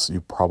books, you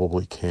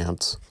probably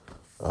can't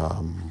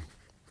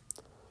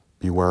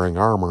be wearing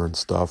armor and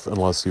stuff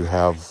unless you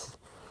have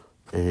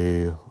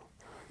a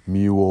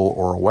mule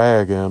or a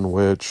wagon,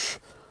 which,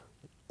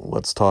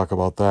 let's talk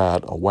about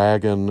that. A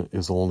wagon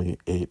is only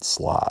 8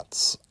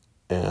 slots,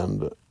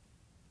 and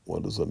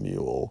what is a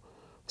mule?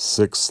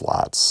 6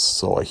 slots.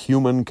 So a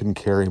human can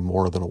carry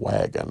more than a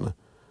wagon.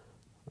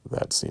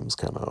 That seems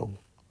kind of,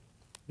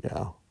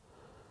 yeah.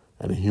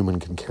 And a human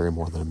can carry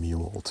more than a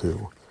mule,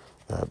 too.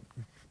 That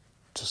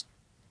just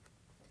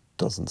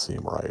doesn't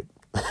seem right.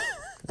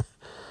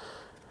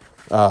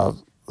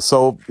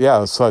 So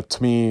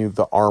to me,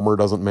 the armor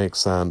doesn't make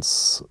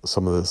sense.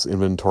 Some of this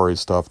inventory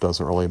stuff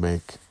doesn't really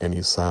make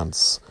any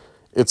sense.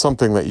 It's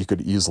something that you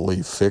could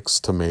easily fix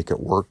to make it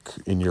work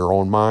in your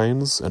own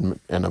minds. And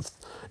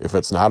if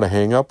it's not a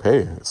hang-up, hey,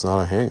 it's not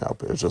a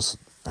hang-up. It just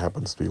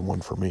happens to be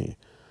one for me.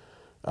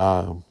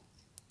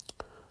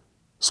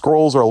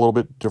 Scrolls are a little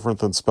bit different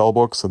than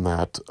spellbooks in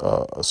that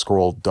a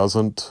scroll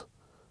doesn't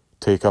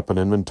take up an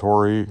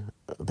inventory.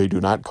 They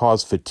do not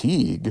cause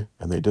fatigue,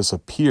 and they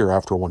disappear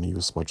after one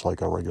use, much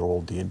like a regular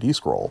old D&D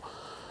scroll.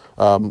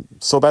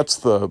 So that's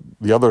the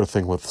other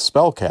thing with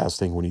spell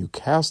casting. When you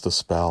cast a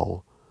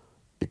spell,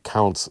 it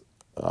counts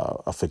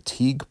a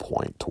fatigue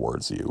point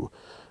towards you.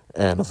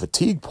 And a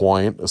fatigue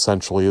point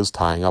essentially is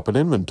tying up an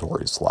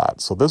inventory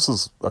slot. So this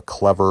is a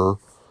clever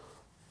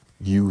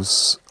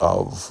use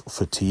of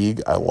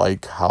fatigue. I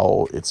like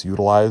how it's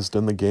utilized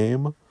in the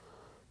game,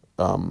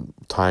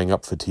 tying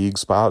up fatigue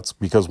spots,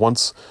 because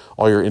once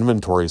all your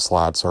inventory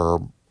slots are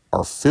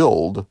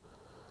filled,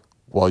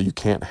 well, you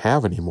can't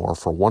have any more,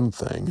 for one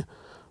thing,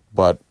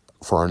 but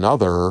for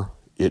another,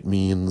 it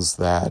means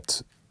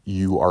that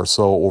you are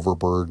so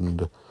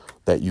overburdened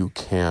that you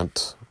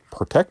can't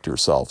protect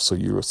yourself, so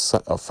you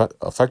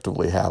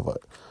effectively have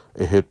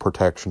a hit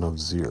protection of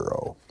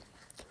 0.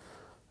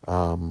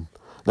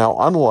 Now,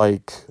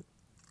 unlike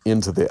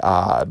Into the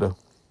Odd,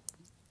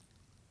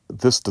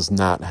 this does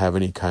not have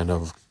any kind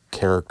of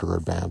character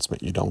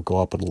advancement. You don't go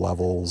up in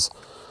levels.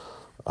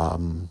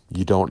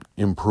 You don't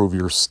improve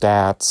your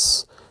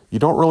stats. You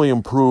don't really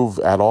improve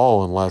at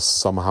all unless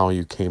somehow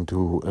you came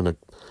to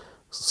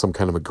some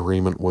kind of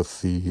agreement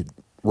with the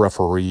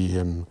referee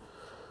and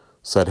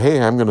said,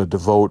 hey, I'm going to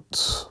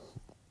devote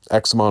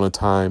X amount of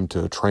time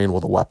to train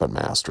with a weapon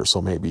master. So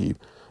maybe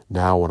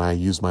now when I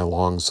use my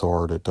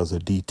longsword, it does a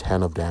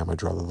D10 of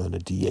damage rather than a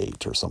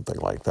D8 or something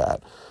like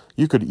that.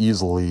 You could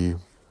easily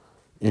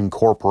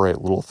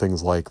incorporate little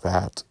things like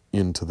that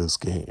into this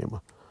game.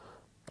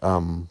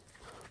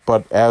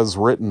 But as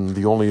written,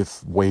 the only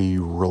way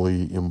you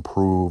really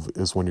improve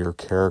is when your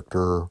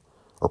character,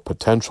 or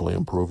potentially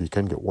improve, you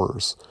can get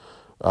worse,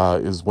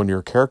 is when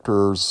your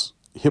character's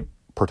hit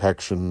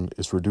protection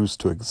is reduced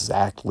to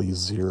exactly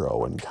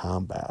 0 in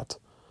combat.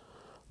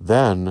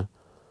 Then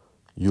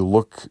you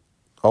look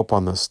up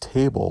on this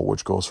table,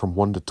 which goes from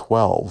 1 to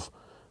 12,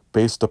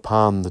 based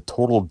upon the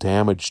total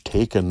damage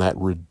taken that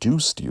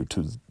reduced you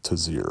to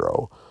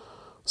 0.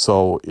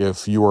 So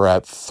if you were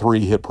at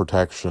 3 hit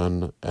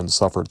protection and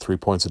suffered 3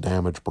 points of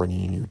damage,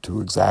 bringing you to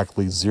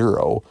exactly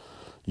 0,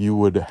 you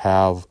would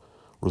have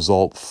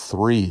result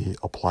 3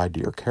 applied to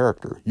your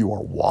character. You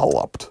are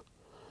walloped.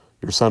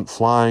 You're sent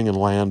flying and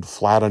land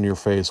flat on your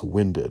face,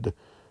 winded.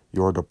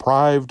 You are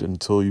deprived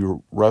until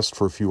you rest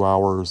for a few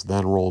hours,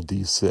 then roll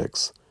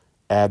d6.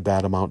 Add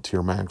that amount to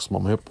your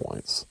maximum hit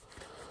points.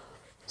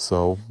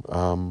 So,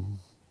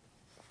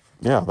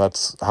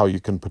 that's how you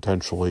can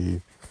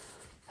potentially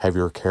have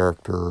your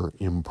character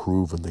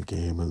improve in the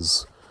game,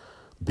 is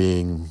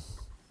being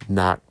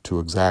knocked to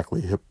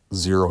exactly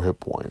 0 hit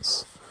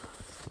points.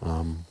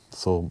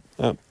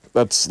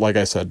 That's, like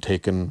I said,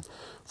 taken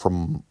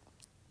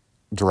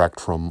direct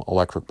from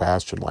Electric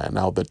Bastion Land.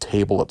 Now, the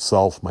table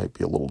itself might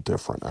be a little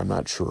different. I'm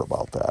not sure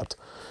about that.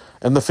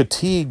 And the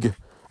fatigue,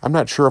 I'm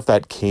not sure if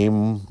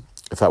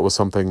that was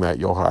something that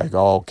Yochai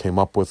Gal came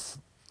up with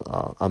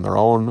on their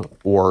own,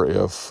 or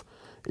if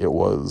it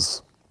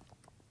was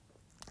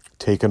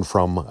taken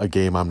from a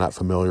game I'm not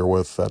familiar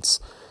with that's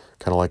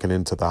kind of like an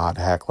Into the Odd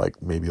hack,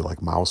 like maybe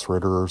like Mouse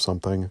Ritter or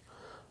something.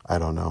 I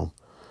don't know.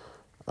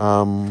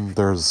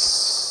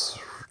 There's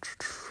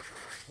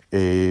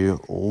a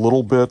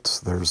little bit,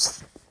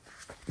 there's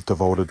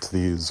devoted to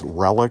these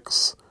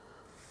relics,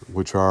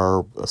 which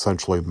are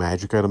essentially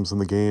magic items in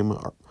the game.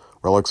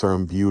 Relics are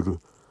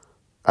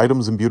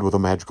items imbued with a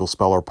magical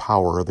spell or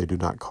power. They do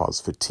not cause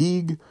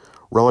fatigue.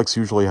 Relics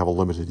usually have a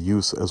limited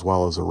use as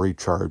well as a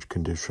recharge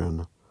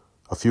condition.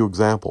 A few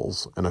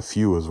examples, and a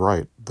few is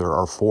right. There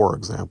are 4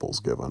 examples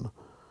given.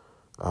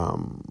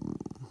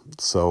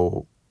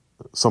 So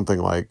something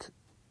like,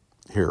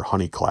 here,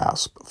 Honey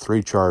Clasp,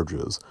 3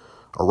 charges.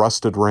 A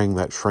rusted ring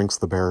that shrinks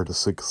the bearer to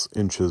 6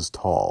 inches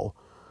tall.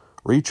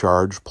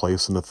 Recharge,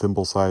 place in a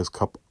thimble-sized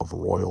cup of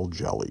royal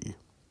jelly.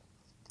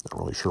 Not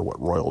really sure what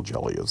royal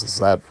jelly is. Is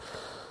that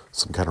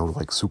some kind of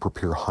like super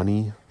pure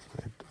honey?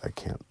 I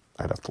can't,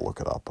 I'd have to look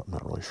it up. I'm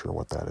not really sure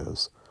what that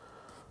is.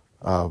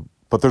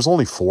 But there's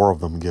only 4 of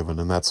them given,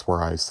 and that's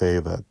where I say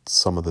that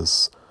some of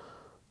this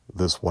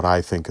what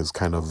I think is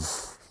kind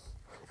of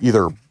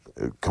either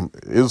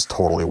is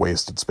totally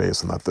wasted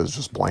space and that there's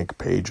just blank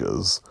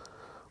pages,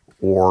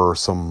 or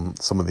some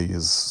of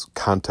these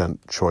content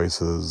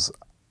choices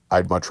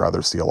I'd much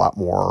rather see a lot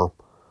more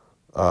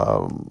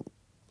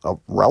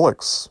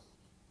relics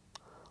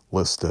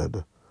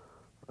listed.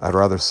 I'd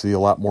rather see a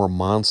lot more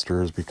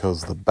monsters,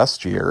 because the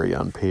bestiary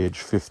on page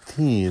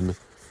 15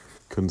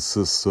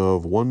 consists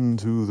of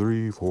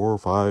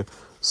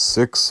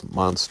 6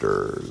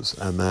 monsters,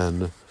 and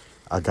then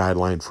a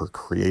guideline for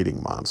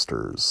creating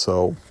monsters.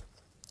 So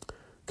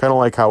kind of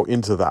like how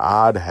Into the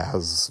Odd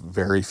has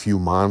very few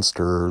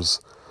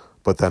monsters,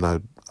 but then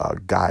a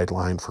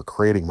guideline for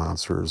creating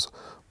monsters.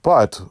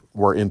 But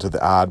where Into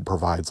the Odd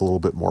provides a little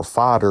bit more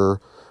fodder,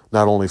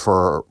 not only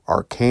for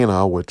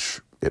Arcana, which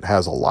it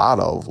has a lot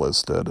of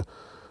listed,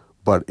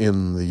 but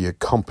in the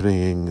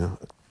accompanying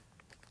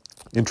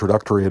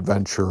introductory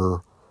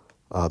adventure,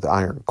 the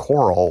Iron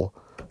Coral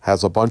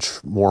has a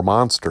bunch more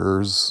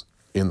monsters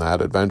in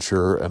that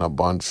adventure and a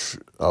bunch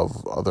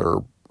of other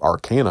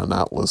Arcana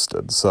not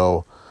listed.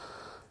 So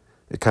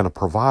it kind of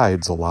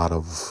provides a lot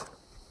of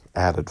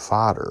added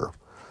fodder.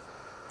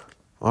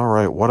 All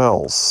right, what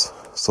else?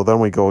 So then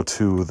we go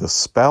to the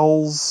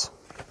spells.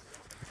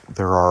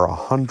 There are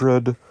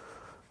 100.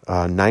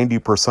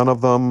 90%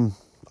 of them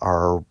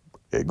are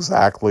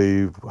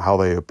exactly how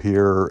they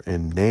appear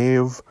in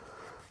Knave.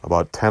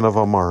 About 10 of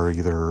them are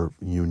either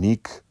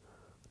unique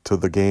to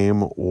the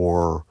game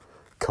or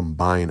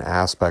combine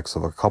aspects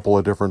of a couple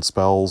of different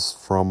spells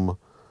from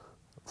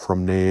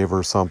Knave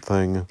or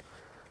something.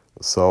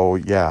 So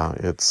yeah,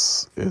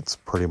 it's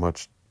pretty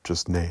much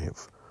just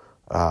Knave.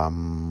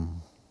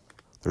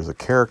 There's a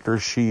character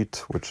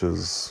sheet, it's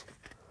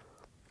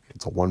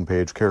a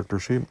 1-page character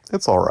sheet.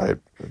 It's all right.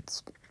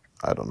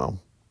 I don't know.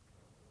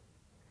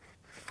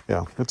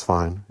 Yeah, it's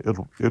fine.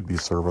 It'd be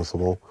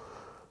serviceable.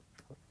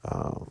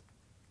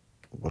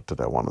 What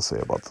did I want to say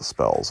about the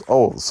spells?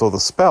 Oh, so the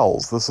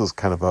spells, this is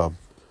kind of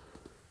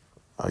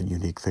a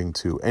unique thing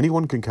too.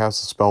 Anyone can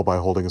cast a spell by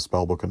holding a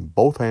spellbook in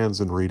both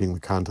hands and reading the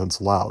contents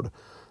aloud.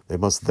 They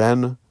must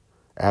then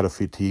add a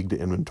fatigue to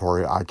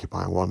inventory,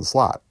 occupying 1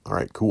 slot. All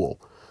right, cool.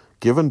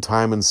 Given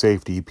time and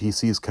safety,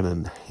 PCs can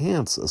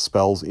enhance a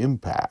spell's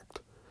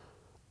impact,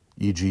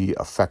 e.g.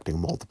 affecting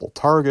multiple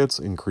targets,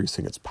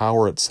 increasing its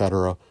power,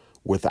 etc.,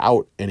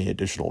 without any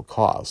additional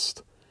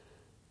cost.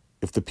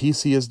 If the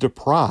PC is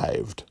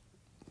deprived,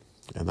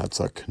 and that's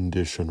a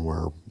condition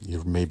where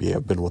you maybe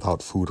have been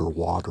without food or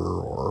water,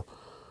 or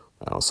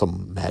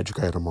some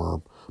magic item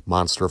or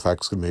monster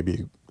effects can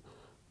maybe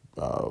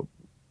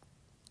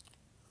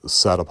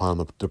set upon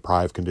the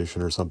deprived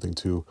condition or something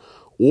too,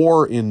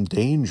 or in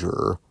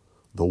danger,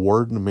 the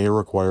warden may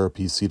require a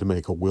PC to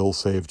make a will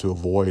save to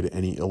avoid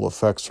any ill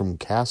effects from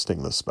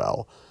casting the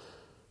spell.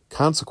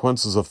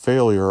 Consequences of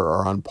failure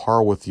are on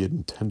par with the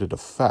intended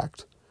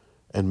effect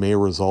and may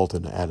result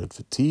in added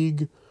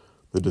fatigue,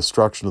 the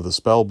destruction of the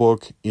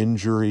spellbook,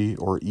 injury,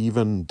 or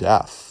even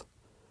death.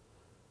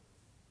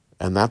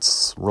 And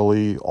that's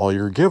really all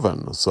you're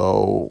given.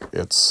 So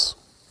it's,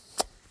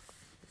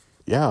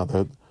 yeah,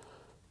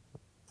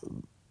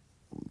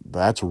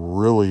 that's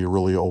really,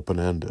 really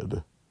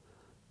open-ended.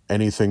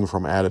 Anything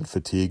from added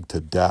fatigue to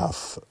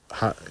death.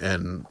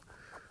 And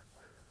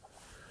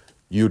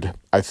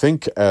I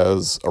think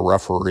as a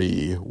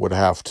referee, would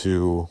have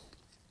to,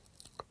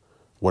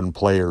 when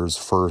players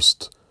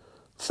first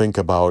think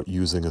about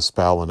using a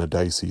spell in a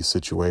dicey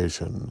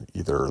situation,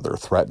 either they're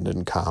threatened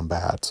in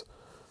combat,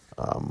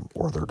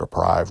 or they're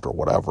deprived or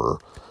whatever,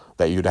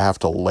 that you'd have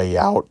to lay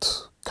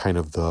out kind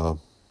of the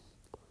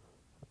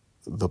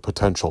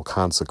potential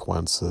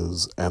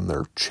consequences and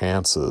their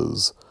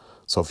chances.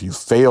 So if you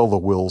fail the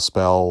will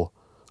spell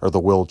or the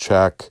will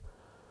check,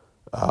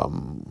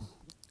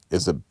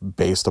 is it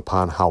based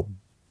upon how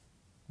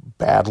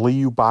badly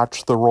you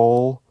botched the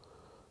roll?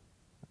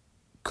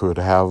 Could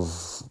have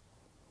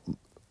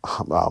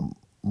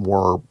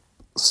more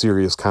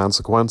serious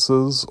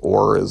consequences,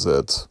 or is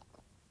it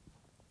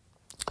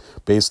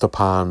based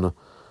upon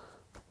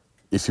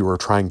if you were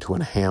trying to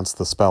enhance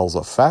the spell's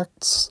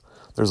effects,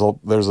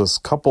 there's this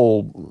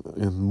couple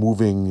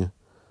moving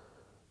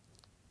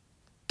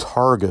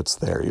targets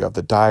there. You have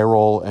the die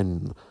roll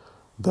and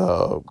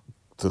the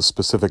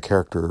specific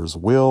character's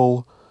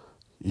will.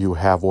 You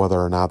have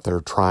whether or not they're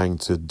trying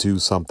to do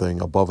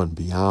something above and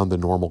beyond the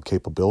normal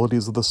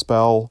capabilities of the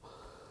spell.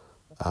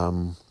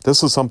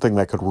 This is something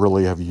that could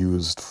really have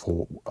used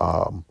for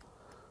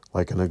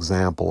like an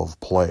example of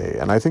play.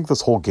 And I think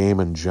this whole game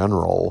in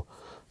general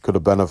could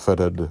have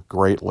benefited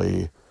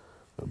greatly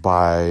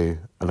by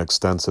an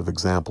extensive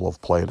example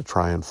of play to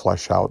try and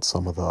flesh out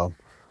some of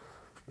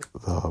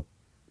the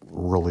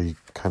really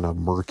kind of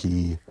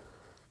murky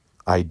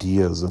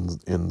ideas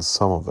in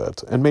some of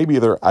it. And maybe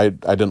I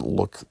didn't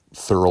look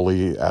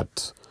thoroughly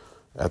at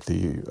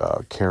the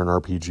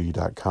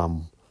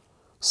CairnRPG.com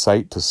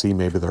site to see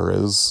maybe there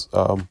is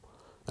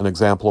an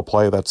example of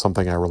play. That's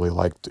something I really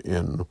liked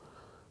in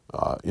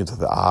Into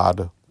the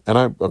Odd. And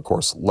I, of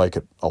course, like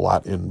it a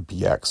lot in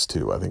BX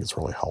too. I think it's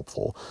really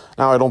helpful.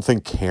 Now, I don't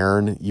think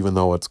Cairn, even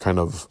though it's kind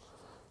of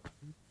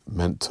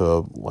meant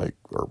to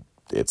or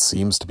it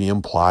seems to be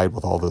implied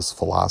with all this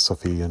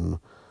philosophy and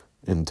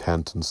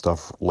intent and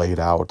stuff laid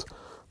out,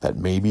 that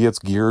maybe it's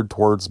geared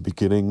towards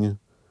beginning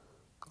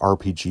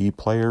RPG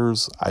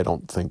players. I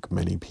don't think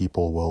many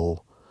people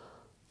will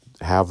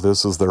have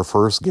this as their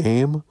first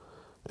game.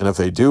 And if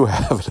they do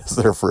have it as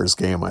their first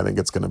game, I think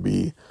it's going to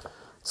be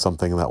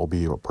something that will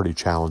be a pretty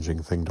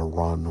challenging thing to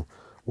run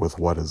with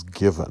what is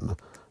given.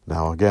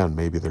 Now, again,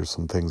 maybe there's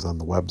some things on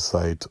the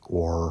website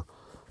or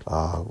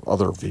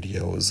other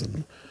videos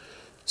and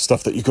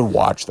stuff that you can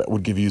watch that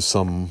would give you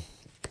some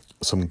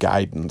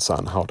guidance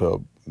on how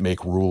to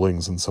make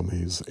rulings in some of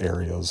these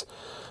areas.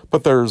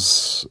 But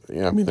there's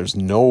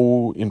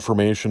no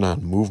information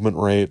on movement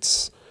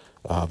rates.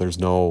 There's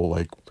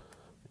no,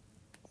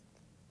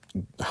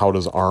 how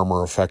does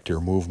armor affect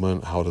your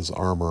movement? How does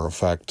armor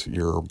affect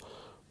your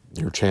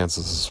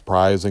chances of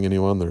surprising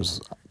anyone?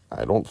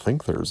 I don't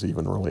think there's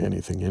even really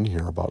anything in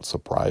here about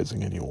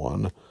surprising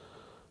anyone.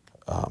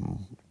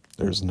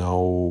 There's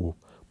no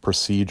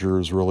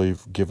procedures really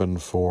given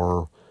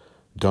for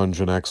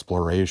dungeon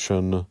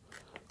exploration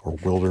or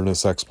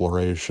wilderness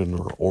exploration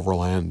or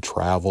overland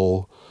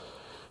travel.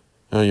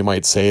 You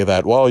might say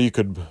that, well, you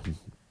could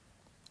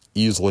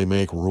easily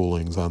make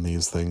rulings on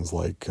these things,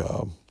 like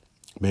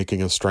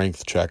making a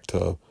strength check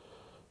to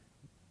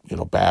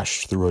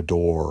bash through a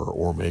door,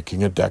 or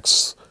making a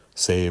dex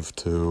save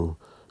to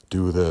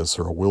do this,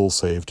 or a will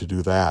save to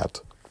do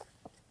that.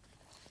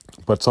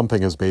 But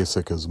something as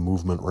basic as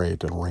movement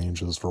rate and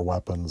ranges for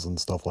weapons and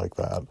stuff like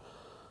that.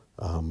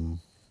 I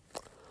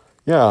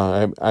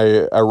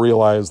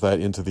realize that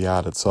Into the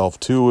Odd itself,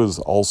 too, is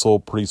also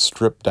pretty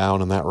stripped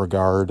down in that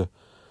regard.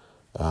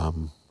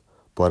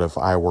 But if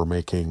I were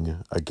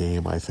making a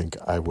game, I think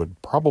I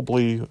would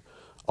probably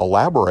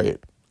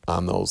elaborate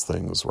on those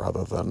things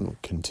rather than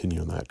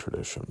continue in that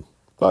tradition.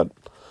 But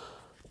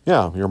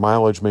yeah, your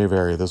mileage may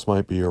vary. This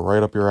might be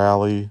right up your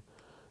alley,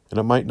 and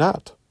it might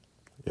not.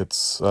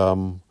 It's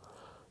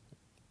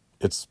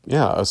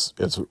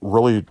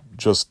really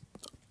just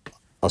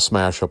a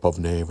smash up of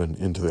Knave and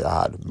Into the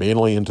Odd,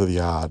 mainly Into the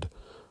Odd.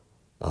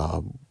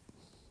 The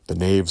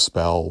Knave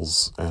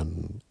spells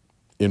and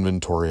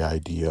inventory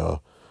idea,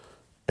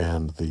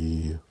 and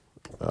the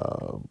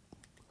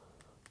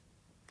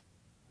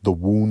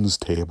wounds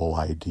table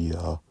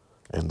idea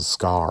and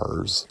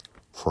scars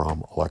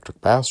from Electric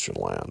Bastion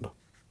Land.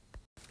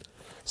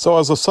 So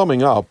as a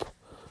summing up,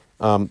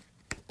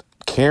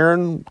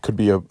 Cairn could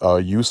be a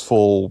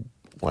useful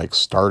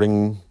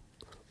starting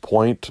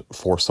point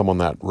for someone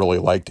that really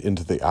liked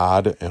Into the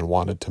Odd and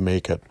wanted to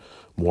make it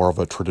more of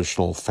a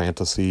traditional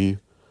fantasy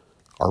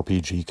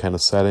RPG kind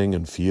of setting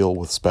and feel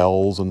with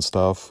spells and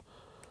stuff.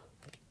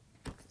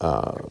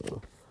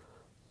 I'm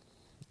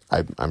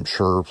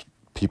sure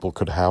people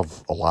could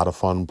have a lot of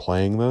fun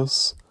playing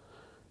this.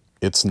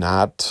 It's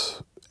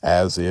not,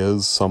 as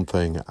is,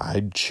 something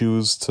I'd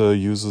choose to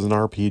use as an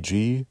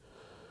RPG.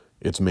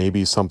 It's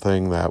maybe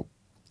something that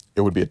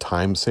it would be a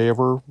time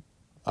saver,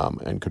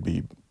 and could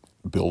be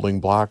building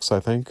blocks, I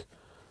think,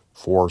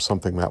 for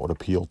something that would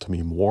appeal to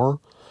me more.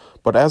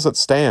 But as it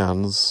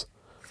stands,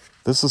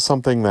 this is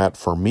something that,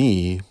 for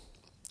me,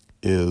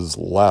 is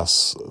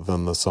less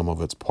than the sum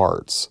of its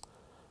parts.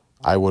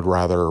 I would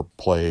rather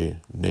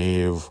play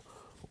Knave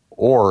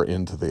or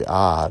Into the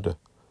Odd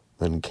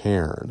than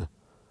Cairn.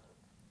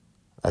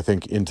 I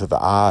think Into the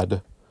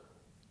Odd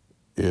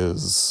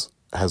has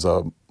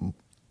a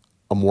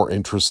more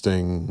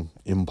interesting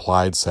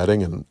implied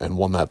setting, and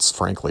one that's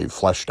frankly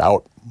fleshed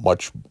out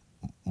much,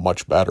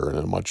 much better and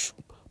in much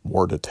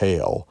more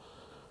detail.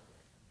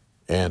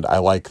 And I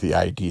like the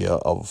idea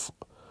of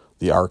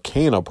the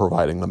arcana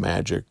providing the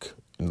magic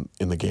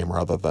in the game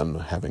rather than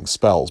having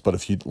spells. But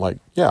if you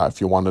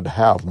wanted to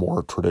have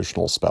more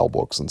traditional spell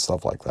books and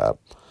stuff like that,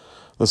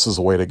 this is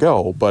a way to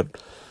go. But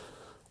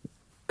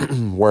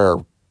where,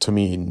 to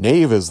me,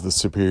 Knave is the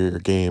superior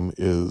game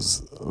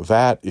is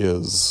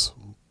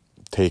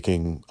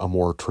taking a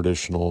more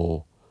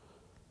traditional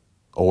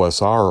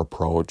OSR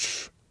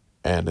approach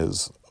and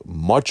is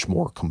much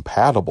more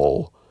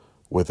compatible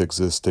with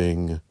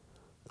existing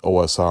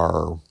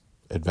OSR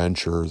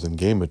adventures and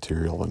game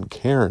material than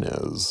Cairn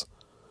is.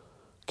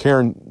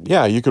 Cairn,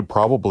 yeah, you could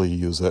probably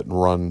use it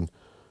and run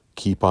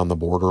Keep on the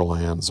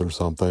Borderlands or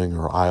something,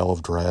 or Isle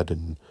of Dread,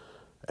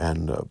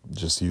 and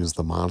just use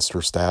the monster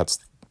stats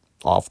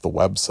off the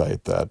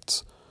website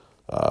that,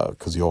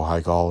 because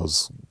Yochai Gal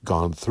has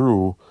gone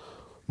through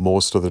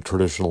most of the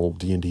traditional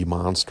D&D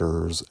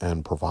monsters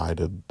and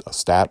provided a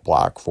stat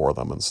block for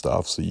them and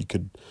stuff. So you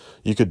could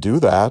do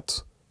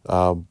that,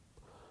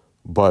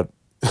 but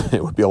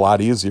it would be a lot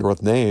easier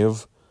with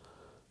Knave,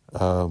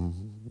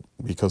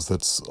 because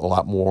it's a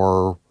lot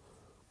more,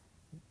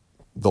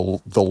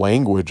 the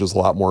language is a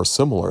lot more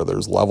similar.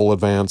 There's level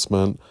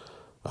advancement.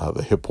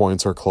 The hit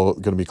points are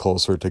going to be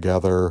closer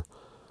together.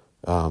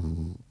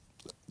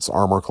 It's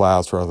armor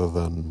class rather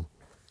than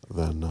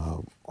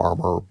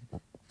armor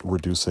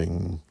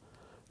reducing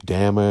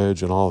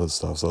damage and all this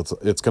stuff. So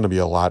it's going to be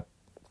a lot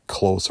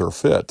closer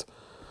fit.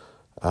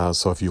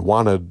 So if you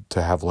wanted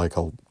to have like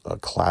a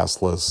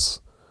classless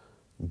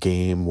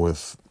game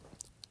with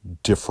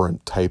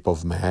different type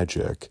of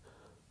magic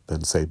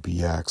than, say,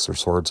 BX or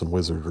Swords and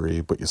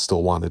Wizardry, but you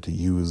still wanted to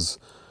use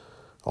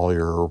all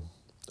your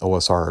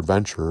OSR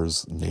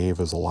adventures, Knave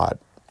is a lot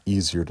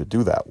easier to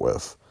do that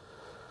with.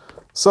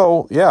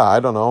 So, yeah, I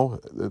don't know.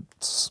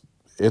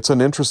 It's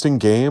an interesting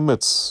game.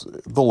 The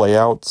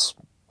layout's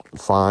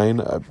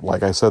fine.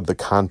 Like I said, the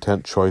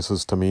content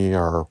choices to me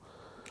are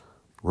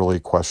really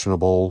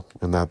questionable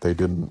in that they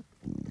didn't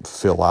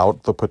fill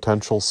out the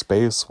potential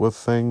space with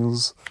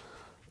things,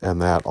 and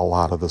that a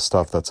lot of the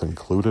stuff that's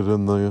included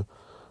in the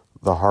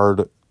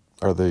hard,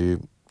 or the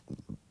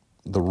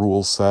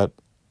rule set,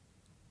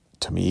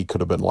 to me, could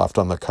have been left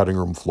on the cutting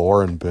room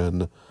floor and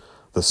been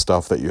the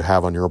stuff that you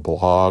have on your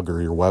blog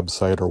or your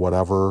website or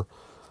whatever.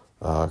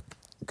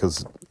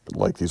 Because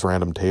like these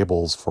random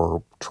tables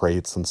for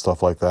traits and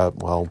stuff like that,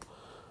 well,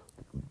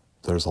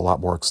 there's a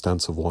lot more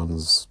extensive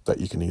ones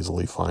that you can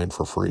easily find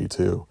for free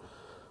too.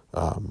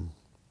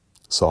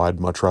 So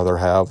I'd much rather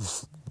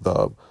have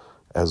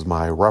as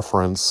my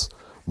reference,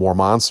 more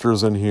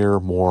monsters in here,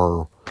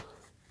 more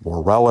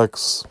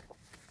relics,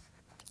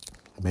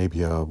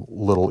 maybe a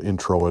little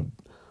intro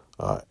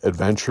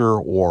adventure,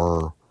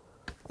 or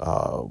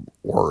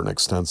an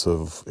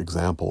extensive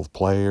example of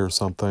play or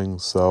something.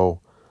 So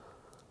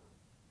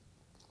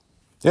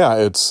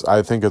yeah,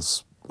 I think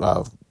it's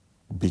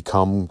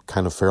become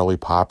kind of fairly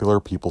popular.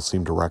 People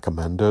seem to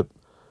recommend it,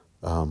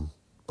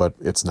 but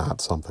it's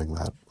not something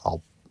that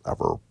I'll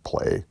ever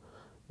play.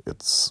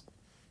 It's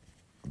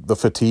the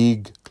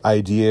fatigue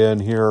idea in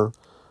here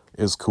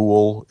is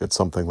cool. It's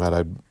something that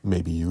I'd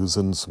maybe use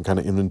in some kind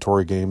of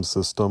inventory game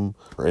system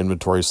or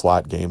inventory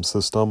slot game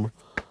system.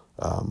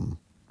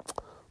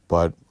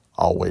 But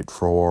I'll wait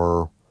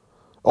for...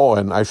 Oh,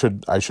 and I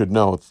should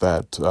note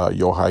that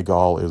Yochai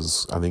Gal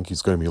I think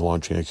he's going to be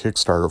launching a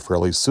Kickstarter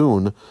fairly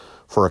soon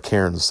for a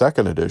Cairn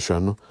 2nd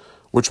edition,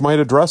 which might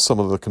address some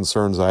of the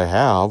concerns I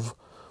have,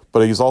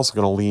 but he's also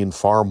going to lean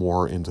far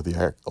more into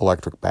the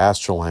Electric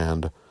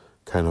Bastionland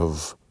kind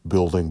of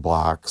building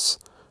blocks,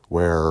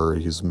 where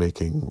he's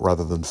making,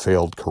 rather than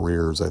failed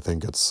careers, I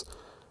think it's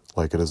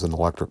like it is in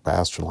Electric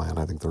Bastionland,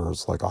 I think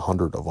there's like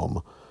 100 of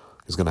them.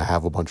 He's going to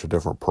have a bunch of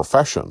different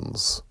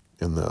professions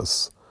in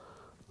this.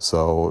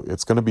 So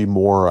it's going to be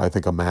more, I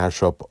think, a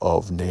mashup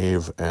of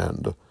Knave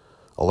and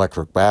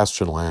Electric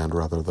Bastionland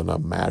rather than a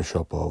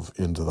mashup of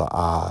Into the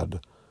Odd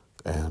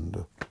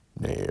and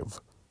Knave.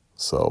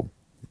 So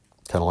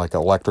kind of like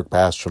Electric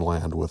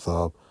Bastionland with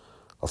a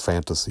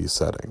fantasy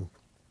setting.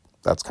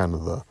 That's kind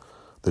of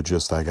the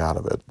gist I got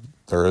of it.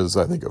 There is,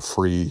 I think, a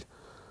free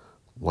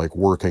like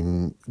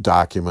working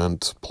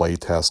document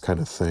playtest kind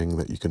of thing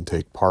that you can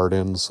take part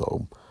in,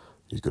 so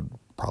you could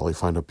probably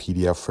find a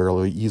PDF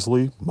fairly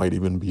easily. Might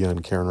even be on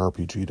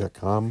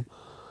CairnRPG.com.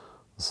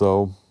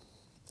 So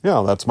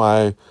yeah, that's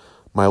my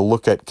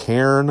look at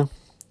Cairn.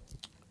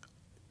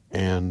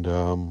 And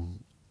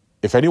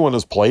if anyone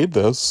has played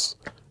this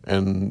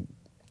and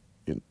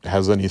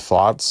has any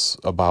thoughts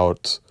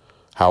about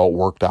how it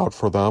worked out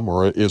for them,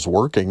 or it is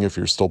working if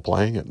you're still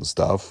playing it and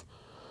stuff,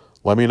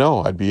 let me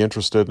know. I'd be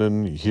interested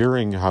in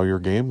hearing how your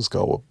games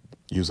go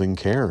using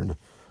Cairn.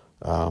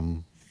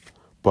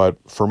 But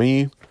for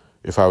me,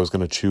 if I was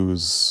going to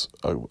choose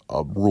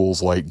a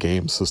rules-light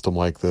game system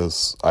like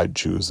this, I'd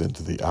choose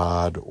Into the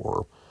Odd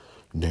or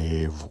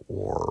Knave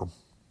or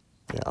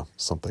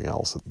something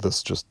else.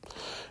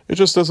 It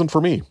just isn't for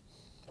me,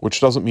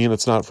 which doesn't mean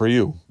it's not for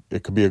you.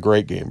 It could be a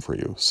great game for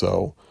you.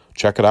 So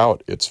check it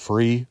out. It's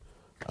free.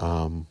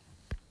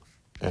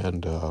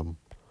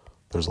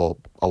 There's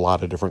a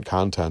lot of different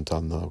content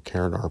on the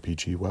Cairn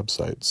RPG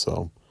website.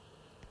 So,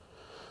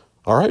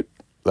 all right,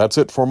 that's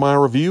it for my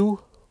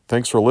review.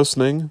 Thanks for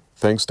listening.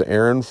 Thanks to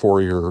Aaron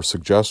for your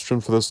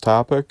suggestion for this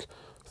topic.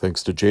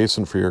 Thanks to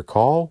Jason for your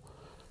call.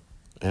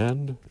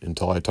 And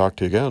until I talk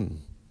to you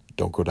again,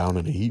 don't go down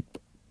in a heap.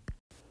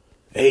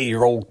 Hey,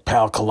 your old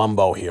pal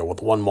Columbo here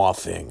with one more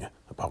thing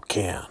about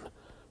Cairn.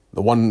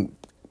 The one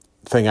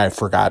thing I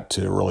forgot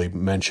to really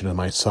mention in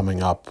my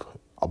summing up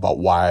about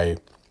why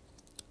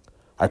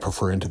I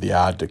prefer Into the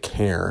Odd to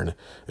Cairn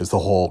is the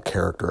whole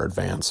character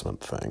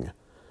advancement thing.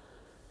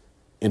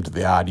 Into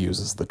the Odd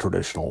uses the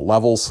traditional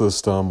level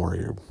system where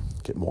you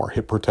get more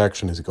hit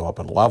protection as you go up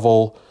in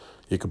level.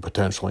 You could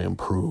potentially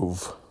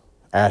improve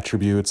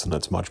attributes, and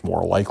it's much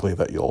more likely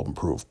that you'll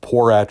improve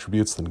poor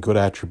attributes than good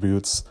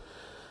attributes.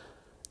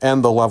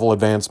 And the level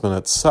advancement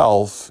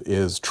itself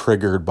is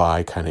triggered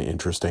by kind of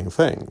interesting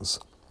things.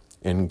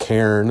 In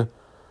Cairn,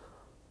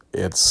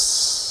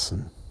 it's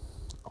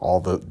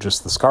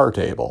just the scar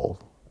table.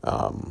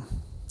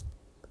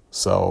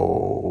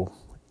 So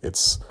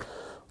it's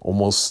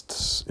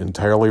almost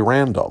entirely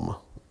random.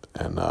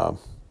 And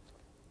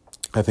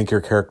I think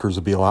your characters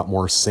would be a lot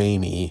more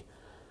samey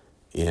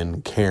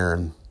in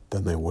Cairn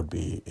than they would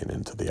be in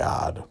Into the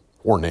Odd,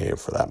 or Knave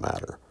for that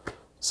matter.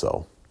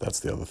 So that's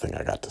the other thing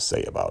I got to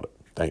say about it.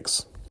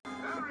 Thanks.